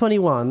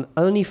 2021,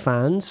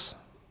 OnlyFans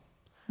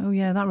Oh,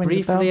 yeah, that rings a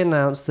briefly bell.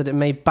 announced that it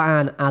may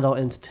ban adult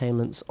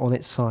entertainments on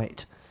its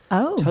site.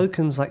 Oh.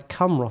 Tokens like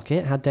Cum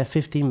Rocket had their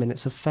 15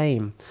 minutes of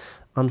fame.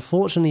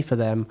 Unfortunately for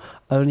them,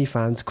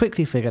 OnlyFans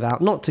quickly figured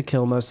out not to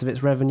kill most of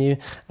its revenue,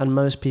 and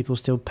most people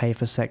still pay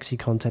for sexy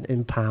content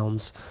in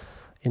pounds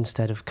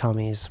instead of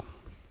cummies.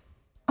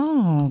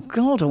 Oh,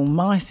 God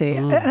almighty.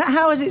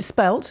 How is it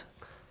spelt?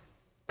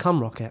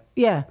 Cum Rocket.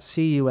 Yeah.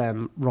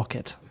 C-U-M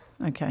Rocket.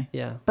 Okay.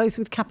 Yeah. Both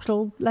with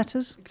capital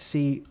letters?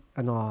 C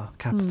and R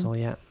capital,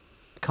 yeah.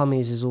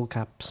 Cummies is all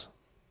caps.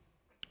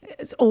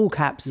 It's all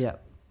caps. Yeah.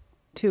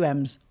 2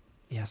 M's.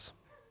 Yes.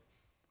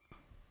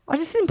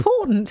 It's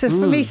important for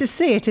me to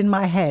see it in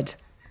my head.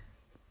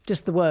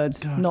 Just the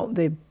words, not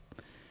the...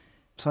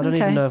 So I don't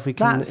even know if we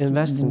can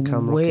invest in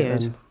Cum Rocket.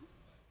 Weird. Then.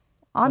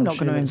 I'm not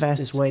going to It's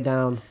invest. way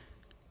down.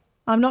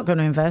 I'm not going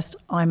to invest.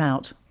 I'm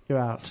out. You're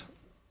out.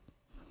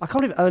 I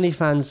can't believe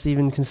OnlyFans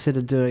even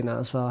considered doing that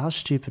as well. How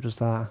stupid was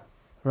that?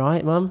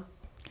 Right, Mum?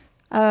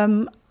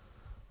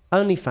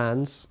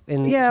 OnlyFans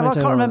in... Yeah, well, I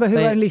can't remember who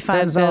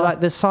OnlyFans they're are.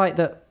 like the site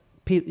that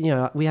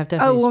people, we have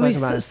definitely when we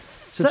spoken about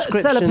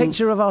it. sell a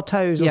picture of our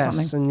toes or yes,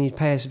 something. and you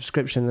pay a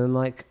subscription and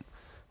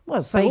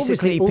Well, so basically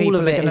obviously all people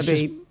of are it going is to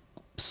be...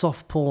 just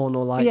soft porn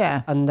or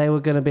Yeah. and they were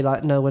going to be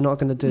like, no, we're not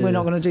going to do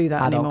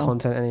that adult anymore.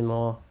 content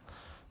anymore.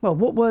 Well,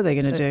 what were they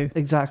going to do?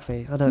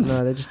 Exactly. I don't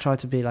know. They just tried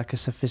to be like a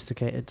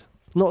sophisticated...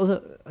 Not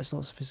that it's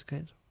not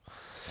sophisticated.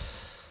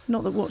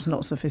 Not that what's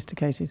not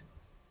sophisticated.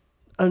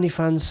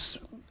 OnlyFans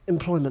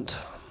employment.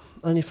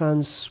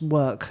 OnlyFans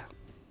work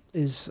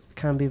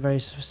can be very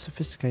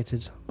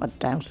sophisticated. I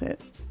doubt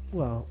it.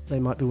 Well, they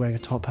might be wearing a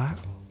top hat.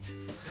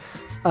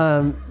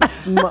 A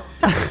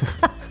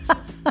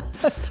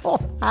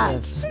top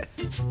hat. Yes.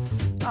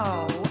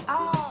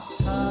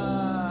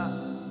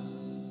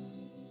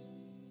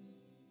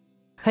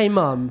 Hey,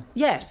 Mum.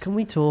 Yes. Can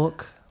we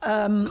talk?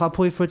 Can I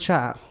pull you for a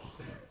chat?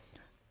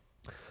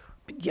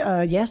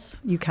 Yes,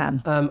 you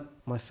can.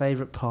 My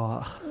favourite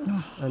part,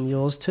 and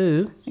yours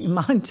too.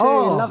 Mine too.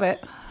 Oh. Love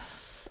it.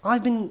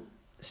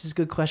 This is a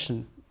good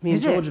question. Me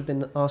Is and it? George have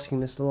been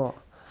asking this a lot.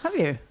 Have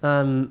you?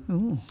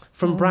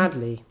 From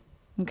Bradley.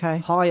 Okay.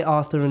 Hi,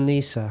 Arthur and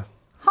Lisa.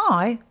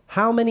 Hi.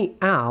 How many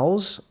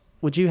owls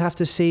would you have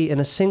to see in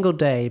a single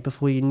day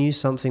before you knew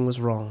something was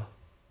wrong?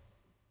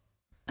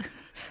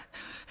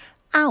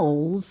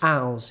 Owls.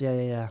 Owls,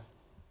 yeah.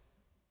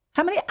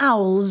 How many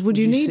owls would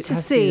you need to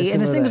see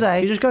in a single day?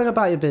 You're just going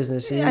about your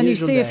business. And you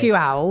see a few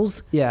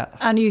owls. Yeah.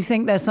 And you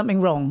think there's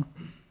something wrong.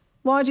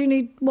 Why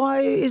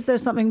is there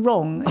something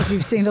wrong if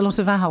you've seen a lot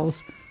of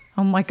owls?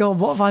 Oh my God,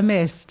 what have I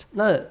missed?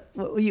 No.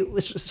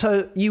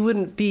 So you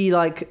wouldn't be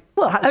like...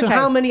 Well, So okay.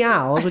 how many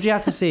owls would you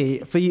have to see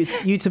for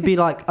you to be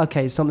like,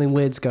 okay, something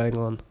weird's going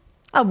on?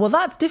 Oh, well,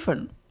 that's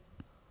different.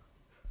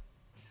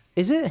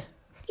 Is it?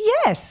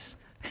 Yes.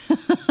 Well,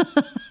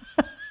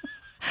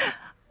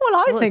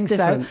 I think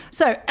different?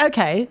 so. So,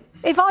 okay,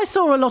 if I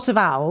saw a lot of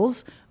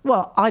owls,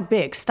 well, I'd be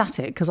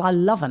ecstatic because I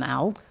love an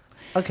owl.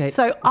 Okay.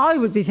 So I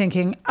would be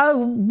thinking, oh,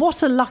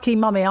 what a lucky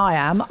mummy I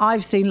am.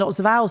 I've seen lots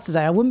of owls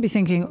today. I wouldn't be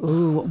thinking,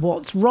 ooh,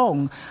 what's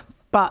wrong?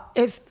 But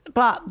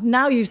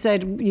now you've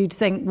said you'd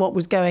think what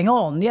was going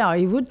on. Yeah,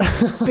 you would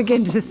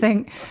begin to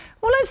think,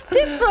 well, it's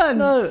different.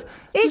 No,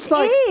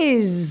 it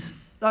is.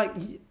 Like,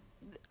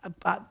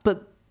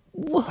 but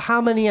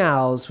how many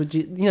owls would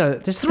you,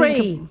 just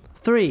 3.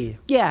 3.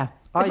 Yeah.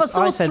 If I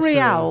saw said 3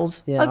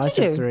 owls. Yeah, oh, did I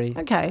said you? 3.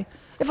 Okay.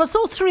 If I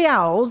saw 3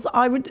 owls,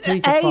 I would 3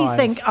 to 5.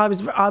 think I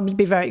would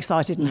be very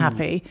excited and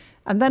happy.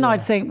 And then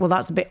I'd think, well,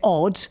 that's a bit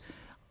odd.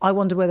 I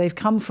wonder where they've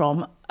come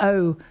from.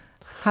 Oh,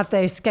 have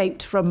they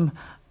escaped from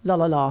la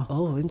la la?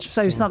 Oh,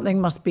 interesting. So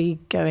something must be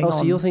going on.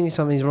 So you're thinking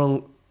something's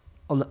wrong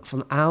from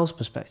the owl's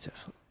perspective?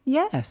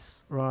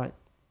 Yes. Right.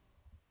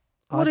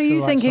 What are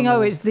you thinking?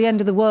 Oh, it's the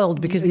end of the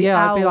world because the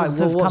owls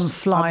have come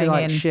flying I'd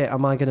be like, in. shit,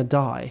 am I going to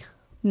die?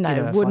 No,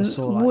 if I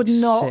saw, would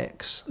not.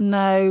 6.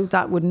 No,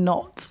 that would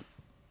not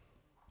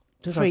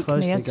Depends freak how close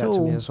me they at get to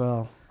all. me as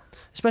well.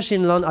 Especially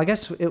in London. I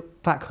guess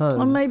back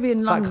home. Or maybe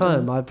in London. Back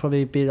home, I'd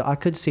probably be. I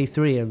could see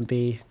 3 and I'd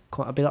be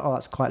like, oh,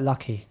 that's quite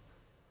lucky.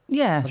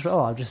 Yes.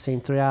 I've just seen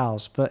 3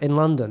 owls. But in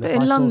London, if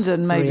in I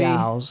London, saw 3 maybe.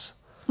 owls,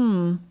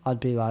 I'd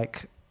be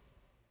like,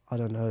 I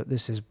don't know.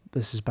 This is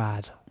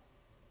bad.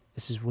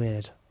 This is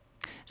weird.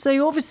 So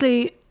you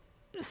obviously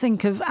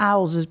think of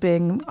owls as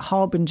being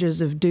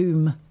harbingers of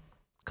doom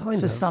Kind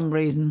for of. some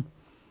reason.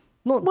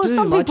 Not Well, doom.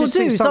 some I people just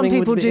think do. Some something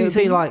people would be, do it would be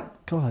think-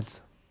 like, God,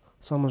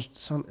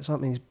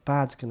 something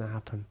bad's going to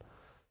happen.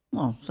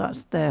 Well, so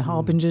that's their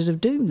harbingers of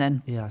doom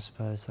then. Yeah, I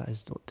suppose that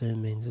is what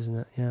doom means, isn't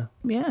it? Yeah.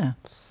 Yeah.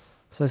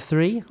 So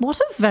 3. What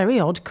a very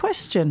odd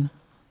question.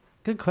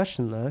 Good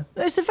question, though.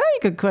 It's a very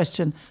good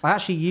question. I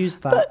actually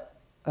used that.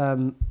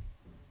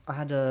 I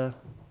had a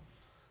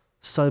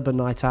sober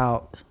night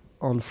out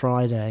on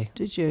Friday,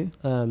 Did you?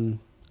 and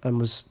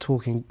was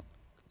talking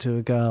to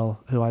a girl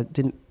who I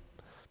didn't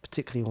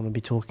particularly want to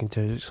be talking to.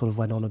 It sort of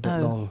went on a bit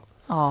long.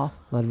 Oh,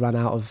 And I'd run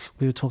out of...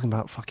 We were talking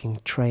about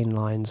fucking train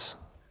lines.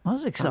 that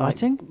was at,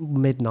 exciting. like,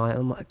 midnight. And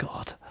I'm like,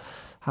 God,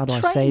 how do I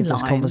Train save this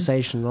lines?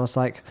 conversation? And I was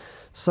like,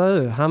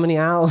 so, how many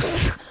owls?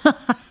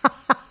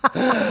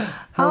 How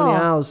many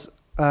owls?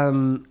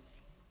 And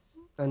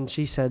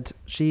she said,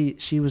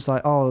 she was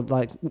like, oh,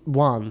 like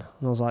 1. And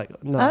I was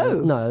like,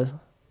 no.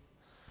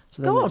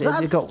 So then God,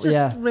 that's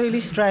just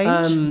really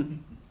strange.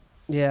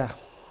 Yeah.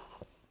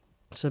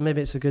 So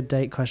maybe it's a good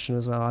date question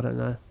as well. I don't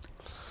know.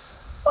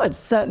 Well, it's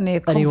certainly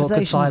a Any awkward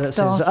conversation silences?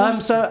 starter.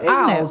 So isn't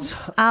owls. it?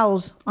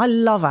 Owls. I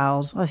love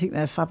owls. I think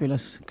they're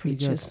fabulous I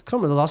creatures. can't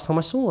remember the last time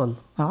I saw one.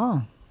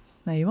 Ah,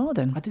 there you are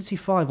then. I did see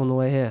 5 on the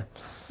way here.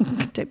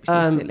 Don't be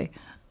so silly.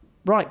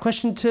 Right,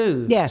 question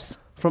 2. Yes.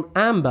 From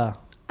Amber.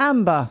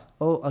 Amber.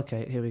 Oh,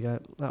 okay, here we go.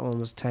 That one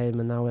was tame,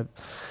 and now we're...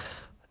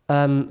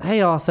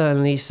 hey, Arthur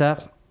and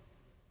Lisa.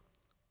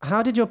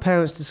 How did your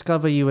parents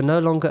discover you were no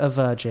longer a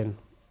virgin?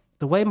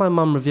 The way my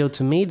mum revealed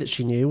to me that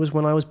she knew was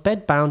when I was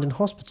bedbound in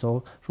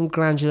hospital from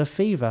glandular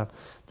fever.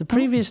 The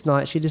previous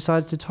night, she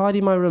decided to tidy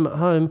my room at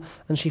home,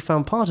 and she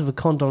found part of a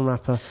condom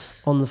wrapper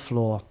on the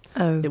floor.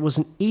 Oh. It was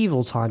an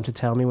evil time to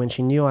tell me when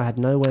she knew I had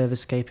no way of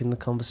escaping the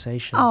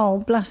conversation. Oh,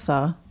 bless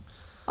her.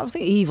 I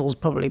think evil's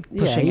probably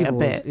pushing it a evil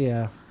bit.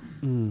 Yeah.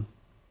 Mm.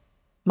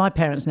 My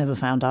parents never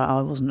found out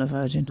I wasn't a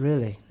virgin.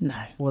 Really? No.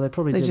 Well, they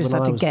probably They did just when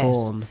had I to was guess.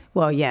 born.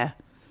 Well, yeah.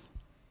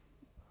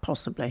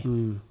 Possibly.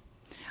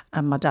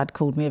 And my dad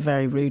called me a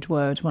very rude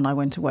word when I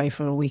went away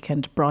for a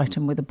weekend to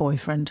Brighton with a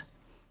boyfriend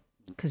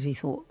because he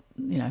thought,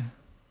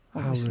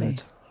 obviously. How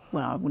rude.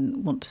 Well, I wouldn't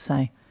want to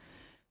say.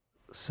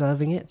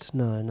 Serving it?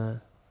 No.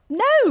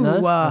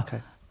 No!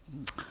 Okay.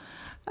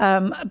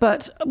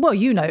 But, well,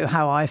 you know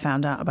how I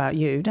found out about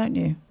you, don't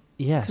you?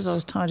 Yes. Because I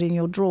was tidying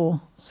your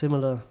drawer.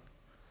 Similar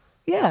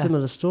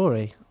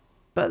story.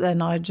 But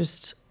then I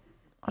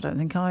don't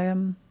think I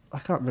I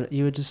can't remember.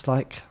 You were just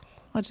like...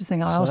 I just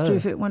think I asked you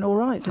if it went all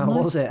right, didn't I?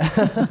 How was it?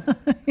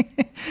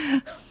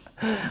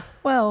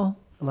 Well...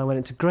 And I went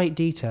into great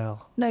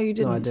detail. No, you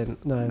didn't. No, I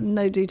didn't. No.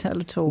 No detail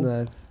at all.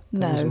 No.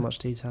 No. There wasn't much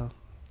detail.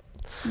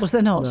 Was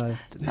there not? No.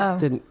 Oh.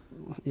 Didn't...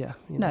 Yeah.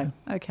 No,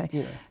 okay.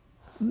 You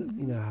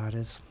know how it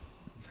is.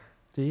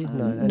 Do you?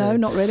 No. No, anyway.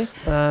 not really.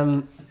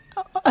 Well,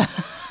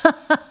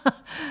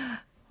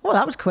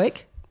 that was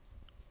quick.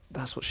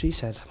 That's what she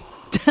said.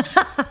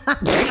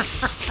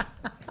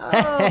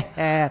 What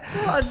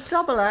a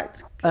double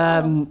act.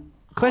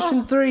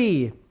 Question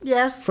 3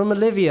 Yes. from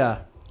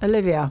Olivia.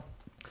 Olivia.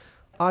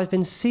 I've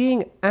been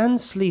seeing and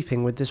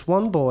sleeping with this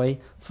one boy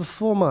for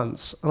 4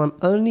 months, and I'm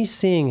only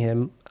seeing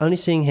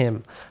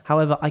him.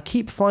 However, I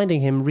keep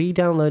finding him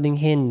re-downloading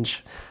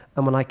Hinge,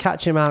 and when I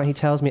catch him out, he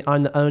tells me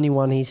I'm the only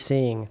one he's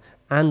seeing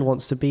and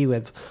wants to be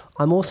with.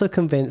 I'm also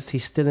convinced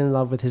he's still in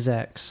love with his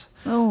ex.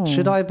 Oh.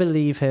 Should I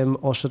believe him,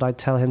 or should I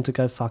tell him to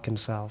go fuck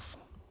himself?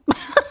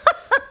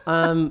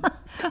 Tell him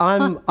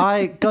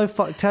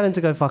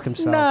to go fuck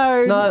himself.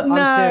 No,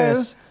 I'm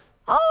serious.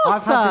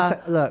 I've had Arthur.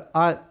 this. Look,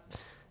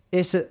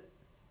 it's a.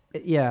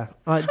 Yeah,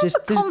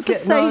 just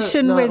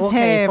conversation with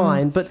okay, him.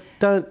 Fine, but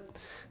don't.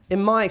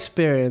 In my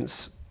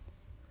experience,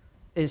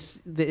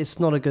 it's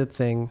not a good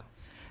thing.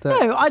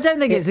 No, I don't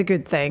think it's a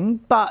good thing.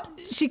 But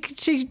she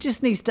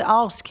just needs to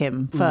ask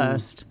him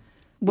first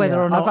whether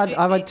or not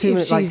I've had too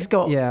many. she's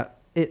got. Yeah,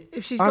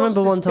 If she's I got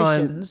remember one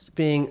time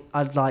suspicions.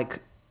 I'd like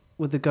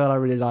with the girl I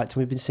really liked,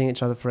 and we've been seeing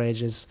each other for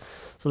ages.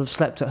 Sort of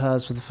slept at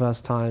hers for the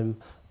first time.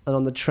 And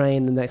on the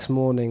train the next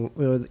morning,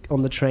 we were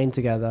on the train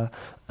together,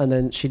 and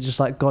then she just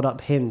like got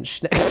up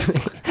Hinge next to me,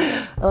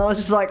 and I was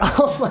just like,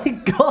 "Oh my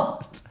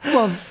god!"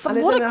 Well,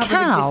 and what a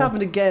cow! This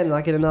happened again,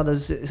 like in another,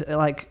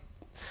 like,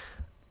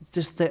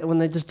 when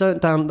they just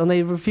when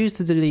they refuse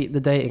to delete the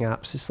dating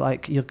apps. It's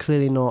like you're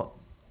clearly not.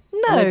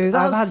 No,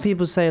 I've had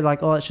people say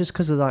like, "Oh, it's just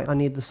because of like I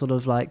need the sort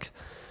of like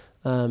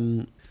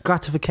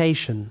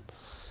gratification."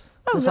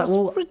 Oh, It's that's like,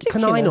 well, ridiculous.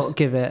 can I not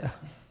give it?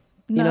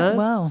 No, You know?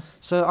 well,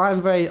 So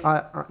I'm very,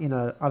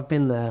 I've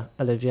been there,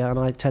 Olivia, and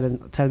I tell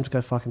him to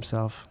go fuck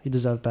himself. He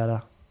deserved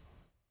better.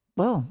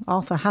 well,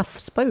 Arthur hath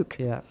spoke.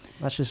 Yeah,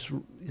 that's just,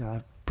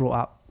 brought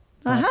up.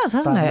 It has,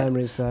 hasn't bad it?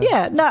 Memories there.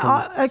 Yeah,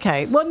 no,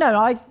 okay. Well,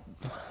 no,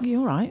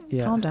 you're right.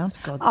 Yeah. Calm down.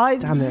 God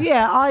damn it.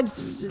 Yeah,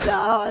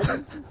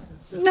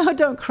 no,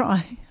 don't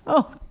cry.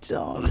 Oh,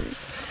 darling.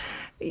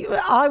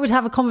 I would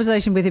have a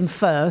conversation with him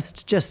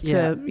first, just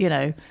to,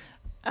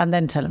 and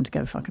then tell him to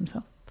go fuck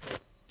himself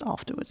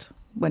afterwards.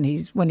 When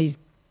he's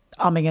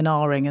umming and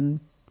ahhing and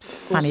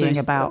fannying Also, he's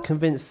about.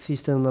 convinced he's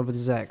still in love with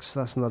his ex.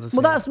 That's another thing.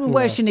 Well, that's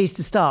where she needs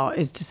to start,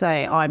 is to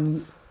say,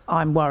 I'm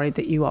worried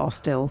that you are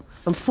still.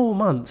 And 4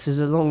 months is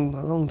a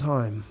long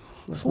time.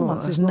 That's 4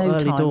 months that's is not no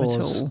early time doors.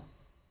 at all.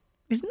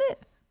 Isn't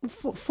it?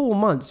 4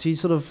 months,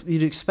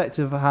 you'd expect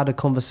to have had a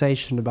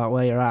conversation about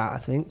where you're at, I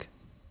think.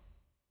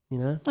 You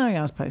know? Oh,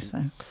 yeah, I suppose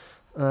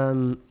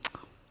so.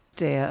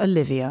 Dear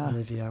Olivia.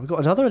 We've got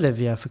another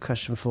Olivia for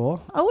question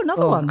 4. Oh,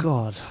 another one. Oh,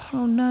 God.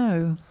 Oh,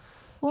 no.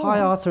 What? Hi,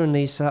 Arthur and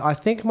Lisa. I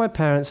think my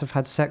parents have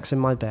had sex in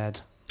my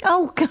bed.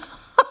 Oh, God.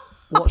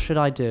 What should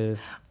I do?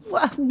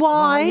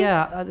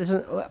 Why?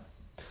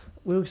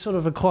 We'll sort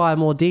of require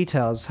more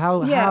details.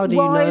 How do you know that?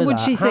 why would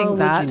she think How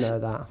that? would you know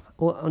that?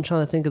 Well, I'm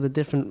trying to think of the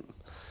different...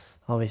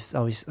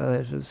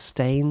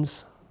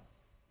 stains?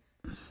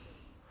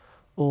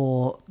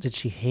 Or did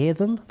she hear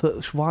them?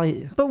 But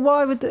why... But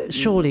why would the...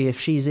 Surely if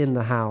she's in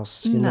the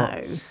house... No.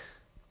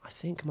 I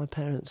think my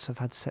parents have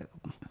had sex...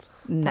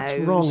 No. That's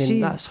wrong.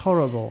 That's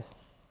horrible.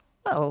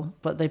 Well,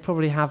 But they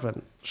probably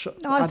haven't. I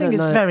think don't it's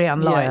know. very Yeah.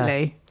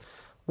 unlikely.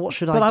 What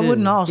should I But do? I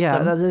wouldn't ask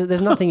them.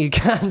 There's nothing you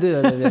can do.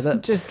 Olivia,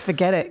 Just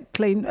forget it.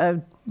 Clean...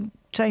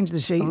 change the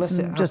sheets unless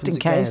it just in happens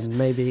case. again,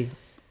 maybe...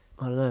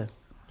 I don't know.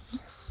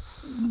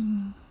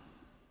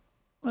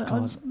 Well,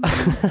 God.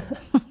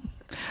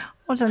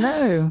 I don't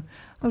know.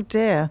 Oh,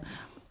 dear.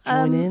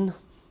 Join in?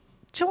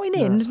 Join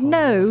No, in? that's horrible.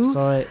 No.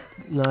 Sorry.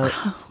 No.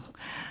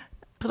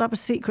 Put up a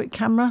secret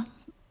camera?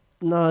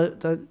 No,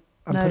 don't.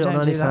 And No, put it on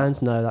don't do that.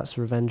 OnlyFans? No, that's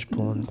revenge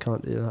porn. You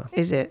can't do that.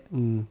 Is it?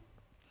 Mm.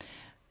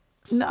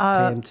 No,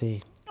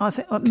 KMT. I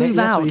think... That's move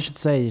what out. you should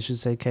say. You should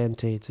say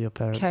KMT to your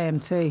parents.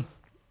 KMT.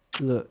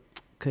 Look,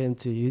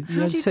 KMT. You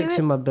How had do you sex do it?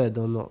 in my bed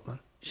or not, man?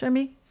 Show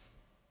me.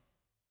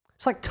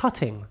 It's like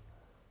tutting.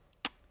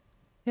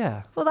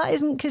 Yeah. Well, that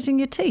isn't kissing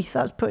your teeth.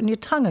 That's putting your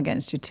tongue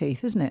against your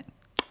teeth, isn't it?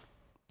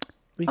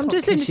 You I'm can't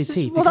just kiss interested-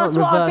 your teeth. well, You that's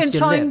can't what I've reverse been your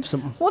trying- lips.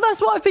 Well,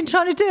 that's what I've been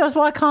trying to do. That's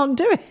why I can't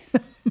do it.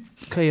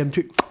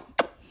 KMT.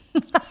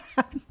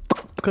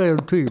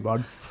 KMT,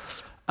 man.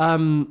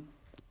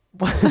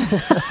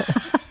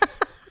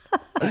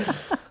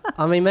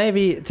 I mean,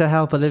 maybe to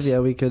help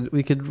Olivia, we could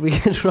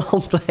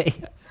role play.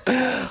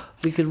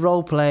 We could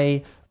role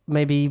play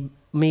maybe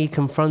me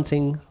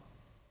confronting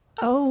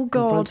Oh,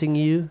 God. confronting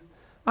you.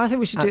 I think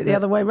we should do At it the the-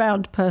 other way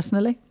round,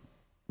 personally.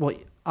 What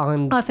I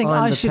think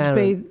I'm I the should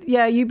parent. be...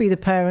 Yeah, you be the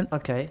parent.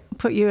 Okay,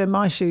 Put you in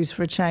my shoes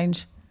for a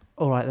change.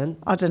 all right then.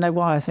 I don't know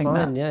why I think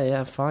Fine, that.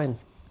 yeah, fine.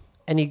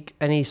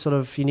 Any sort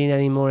of, you need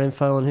any more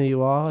info on who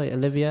you are,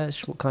 Olivia?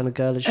 What kind of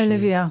girl is she?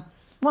 Olivia.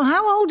 Well,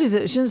 how old is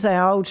it? She doesn't say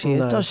how old she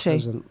is, No, does she?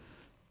 doesn't.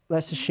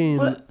 Let's assume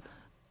Well,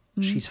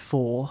 she's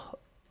 4.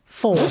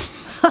 4.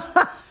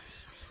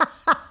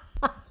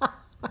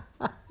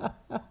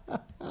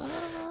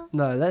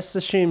 No, let's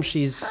assume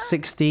she's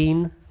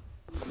 16.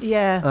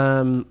 Yeah.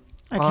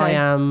 I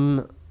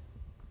am.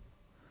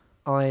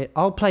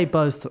 I'll play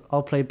both.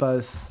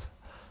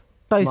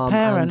 Both Mum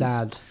parents.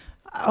 and dad.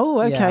 Oh,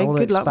 okay. Yeah, I wanna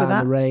Good luck with expand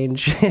that. The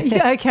range.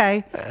 Yeah,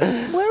 okay.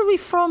 Where are we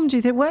from, do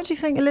you think? Where do you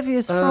think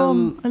Olivia's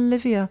from?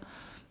 Olivia.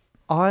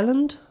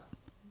 Ireland.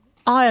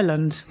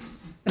 Ireland.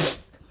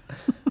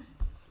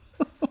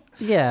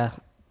 Yeah.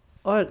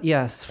 Oh,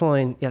 yes,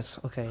 fine. Yes,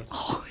 okay.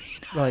 Oh,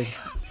 Right.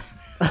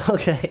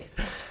 Okay.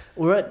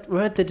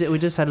 We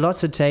just had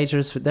lots of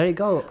taters. There you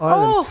go.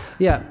 Ireland. Oh!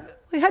 Yeah.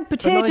 We had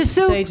potato nice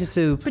soup. Potato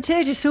soup.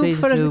 Potato soup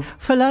Potato soup.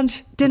 for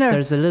lunch, dinner.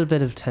 There's a little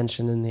bit of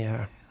tension in the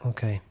air.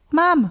 Okay.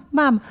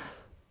 Ma'am.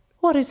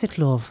 What is it,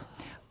 love?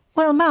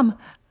 Well, ma'am,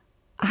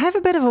 I have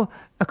a bit of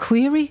a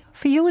query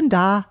for you and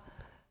Da.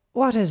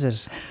 What is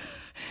it?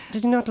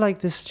 Did you not like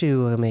the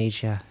stew I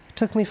made you? It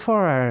took me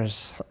 4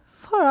 hours.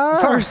 4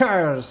 hours. 4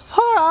 hours.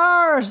 4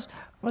 hours.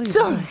 What are you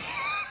doing?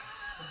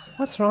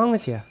 What's wrong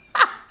with you?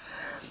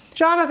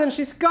 Jonathan,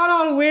 she's gone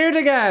all weird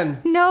again.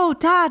 No,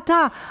 Da.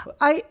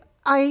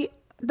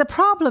 The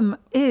problem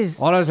is...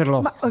 What is it,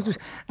 love?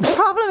 The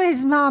problem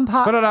is, ma'am,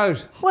 Pa... Spit it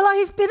out. Well,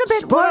 I've been a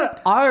bit worried. Spit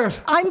it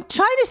out. I'm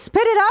trying to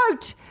spit it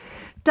out,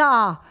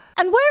 Da.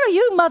 And where are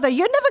you, mother?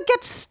 You never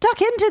get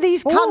stuck into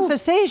these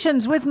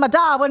conversations with my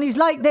da when he's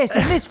like this,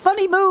 in this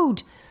funny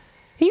mood.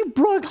 He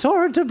works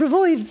hard to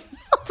provide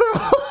for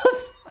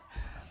us.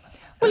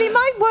 Well, he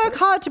might work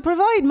hard to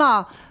provide,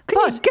 Ma.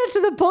 Can you get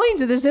to the point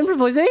of this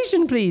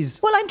improvisation, please?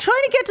 Well, I'm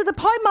trying to get to the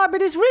point, Ma,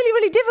 but it's really,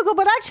 really difficult.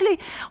 But actually,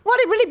 what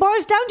it really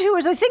boils down to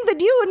is I think that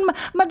you and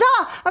my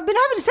da have been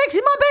having sex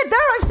in my bed. There,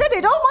 I've said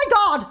it. Oh, my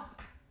God.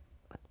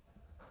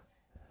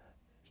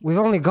 We've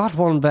only got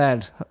one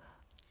bed.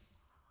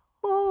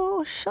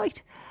 Oh,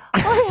 shite. I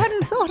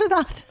hadn't thought of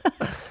that.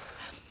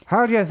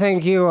 How do you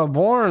think you were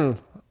born?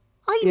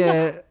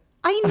 I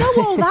know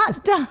all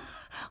that, Da.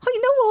 I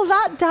know all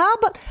that, Da,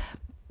 but...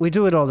 We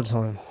do it all the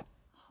time.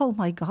 Oh,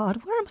 my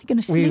God. Where am I going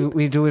to sleep?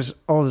 We do it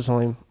all the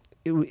time.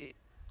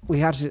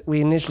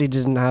 We initially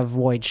didn't have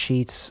white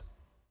sheets.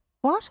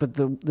 What? But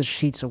the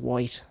sheets are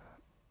white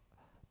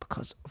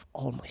because of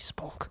all my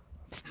spunk.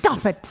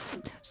 Stop it.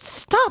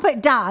 Stop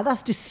it, Da.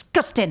 That's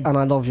disgusting. And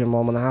I love your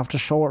mum and I have to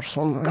show her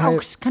some. Oh,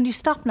 can you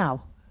stop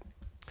now?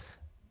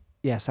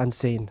 Yes, and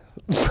scene.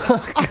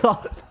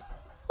 God.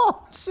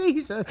 Oh,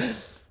 Jesus.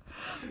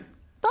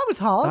 That was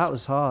hard. That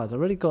was hard. That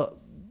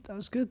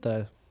was good,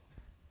 though.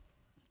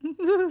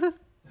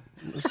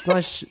 It's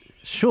nice,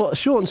 short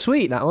and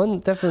sweet, that one,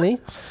 definitely.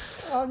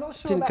 I'm not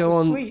sure Didn't that go was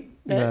on. sweet.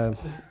 No.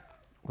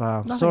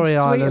 Wow. Nothing Sorry, sweet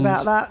Ireland.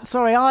 about that.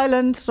 Sorry,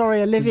 Ireland.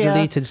 Sorry, It's a Olivia.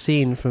 deleted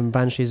scene from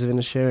Banshees of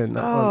Inisherin,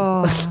 that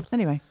one.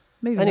 Anyway,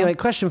 moving Anyway, on.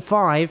 question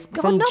 5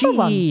 Got from another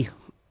one. G.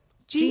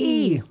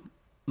 G.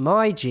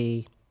 My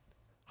G.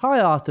 Hi,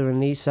 Arthur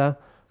and Lisa.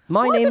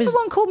 My Why name has is...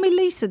 everyone called me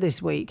Lisa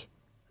this week?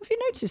 Have you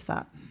noticed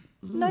that?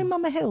 No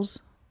Mama Hills.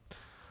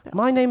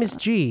 My name is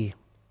G,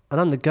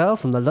 and I'm the girl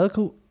from the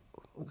local...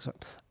 Sorry.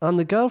 I'm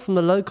the girl from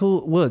the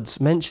local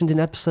woods mentioned in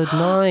episode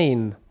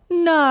 9.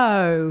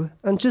 No.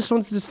 And just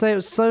wanted to say it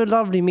was so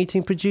lovely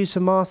meeting producer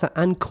Martha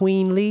and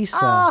Queen Lisa.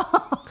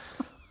 Oh,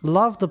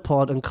 Love the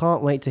pod and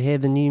can't wait to hear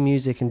the new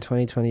music in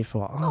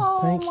 2024. Oh,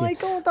 thank you. my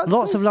God, that's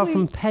Lots so of love sweet.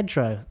 from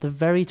Pedro, the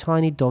very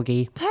tiny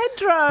doggy,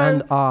 Pedro.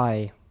 and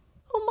I.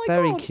 Oh, my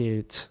Very God.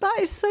 cute. That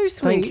is so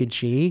sweet. Thank you,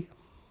 G.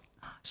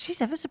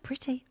 She's ever so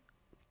pretty.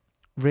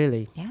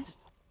 Really? Yes.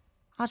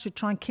 I should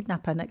try and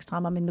kidnap her next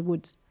time I'm in the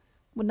woods.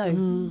 Well, no,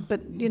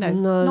 but, no,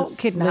 not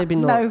kidnap. maybe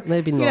not, No,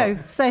 maybe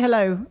not. Say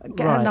hello,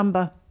 get her Right.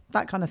 number,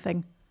 that kind of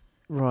thing.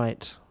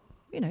 Right.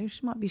 She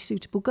might be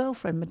suitable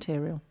girlfriend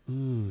material.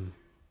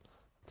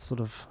 Sort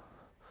of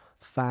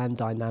fan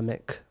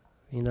dynamic,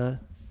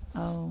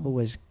 Oh,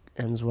 Always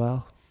ends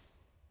well.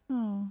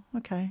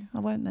 okay. I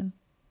won't then.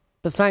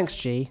 But thanks,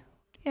 G.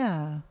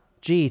 Yeah.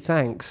 G,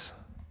 thanks.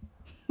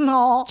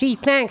 No. Gee,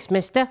 thanks,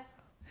 mister.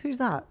 Who's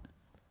that?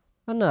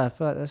 I don't know, I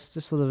feel like that's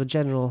just sort of a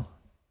general...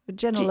 A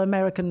general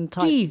American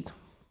type. Gee.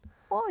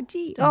 Oh,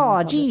 gee.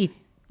 Oh, gee.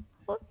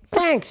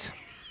 Thanks.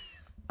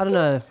 I don't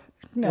know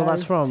No, what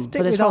that's from, stick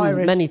but it's with from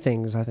Irish. many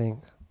things, I think.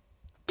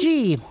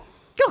 Gee.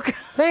 Okay.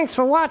 Thanks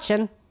for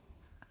watching.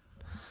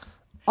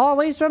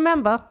 Always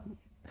remember,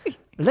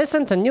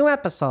 listen to new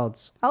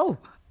episodes Oh.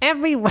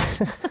 every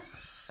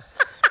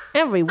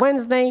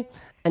Wednesday.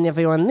 And if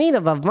you're in need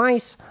of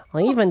advice,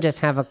 or even just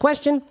have a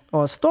question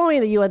or a story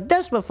that you are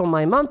desperate for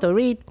my mom to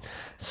read,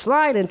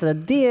 slide into the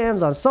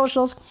DMs on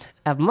socials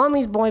at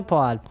Mommy's Boy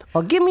Pod,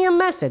 or give me a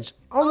message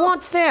on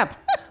WhatsApp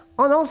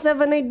on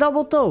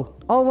 07822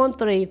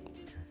 013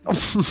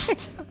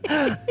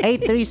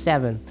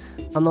 837.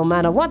 And no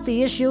matter what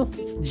the issue,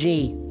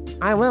 gee,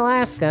 I will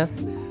ask her.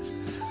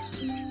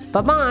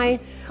 Bye-bye.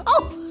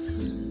 Oh.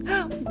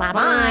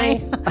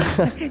 Bye-bye.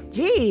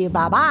 Gee,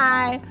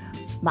 bye-bye.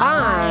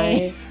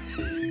 Bye.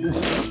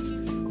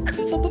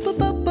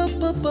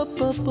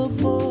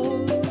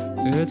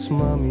 It's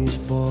Mommy's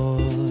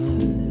boy.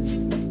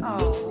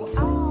 Oh.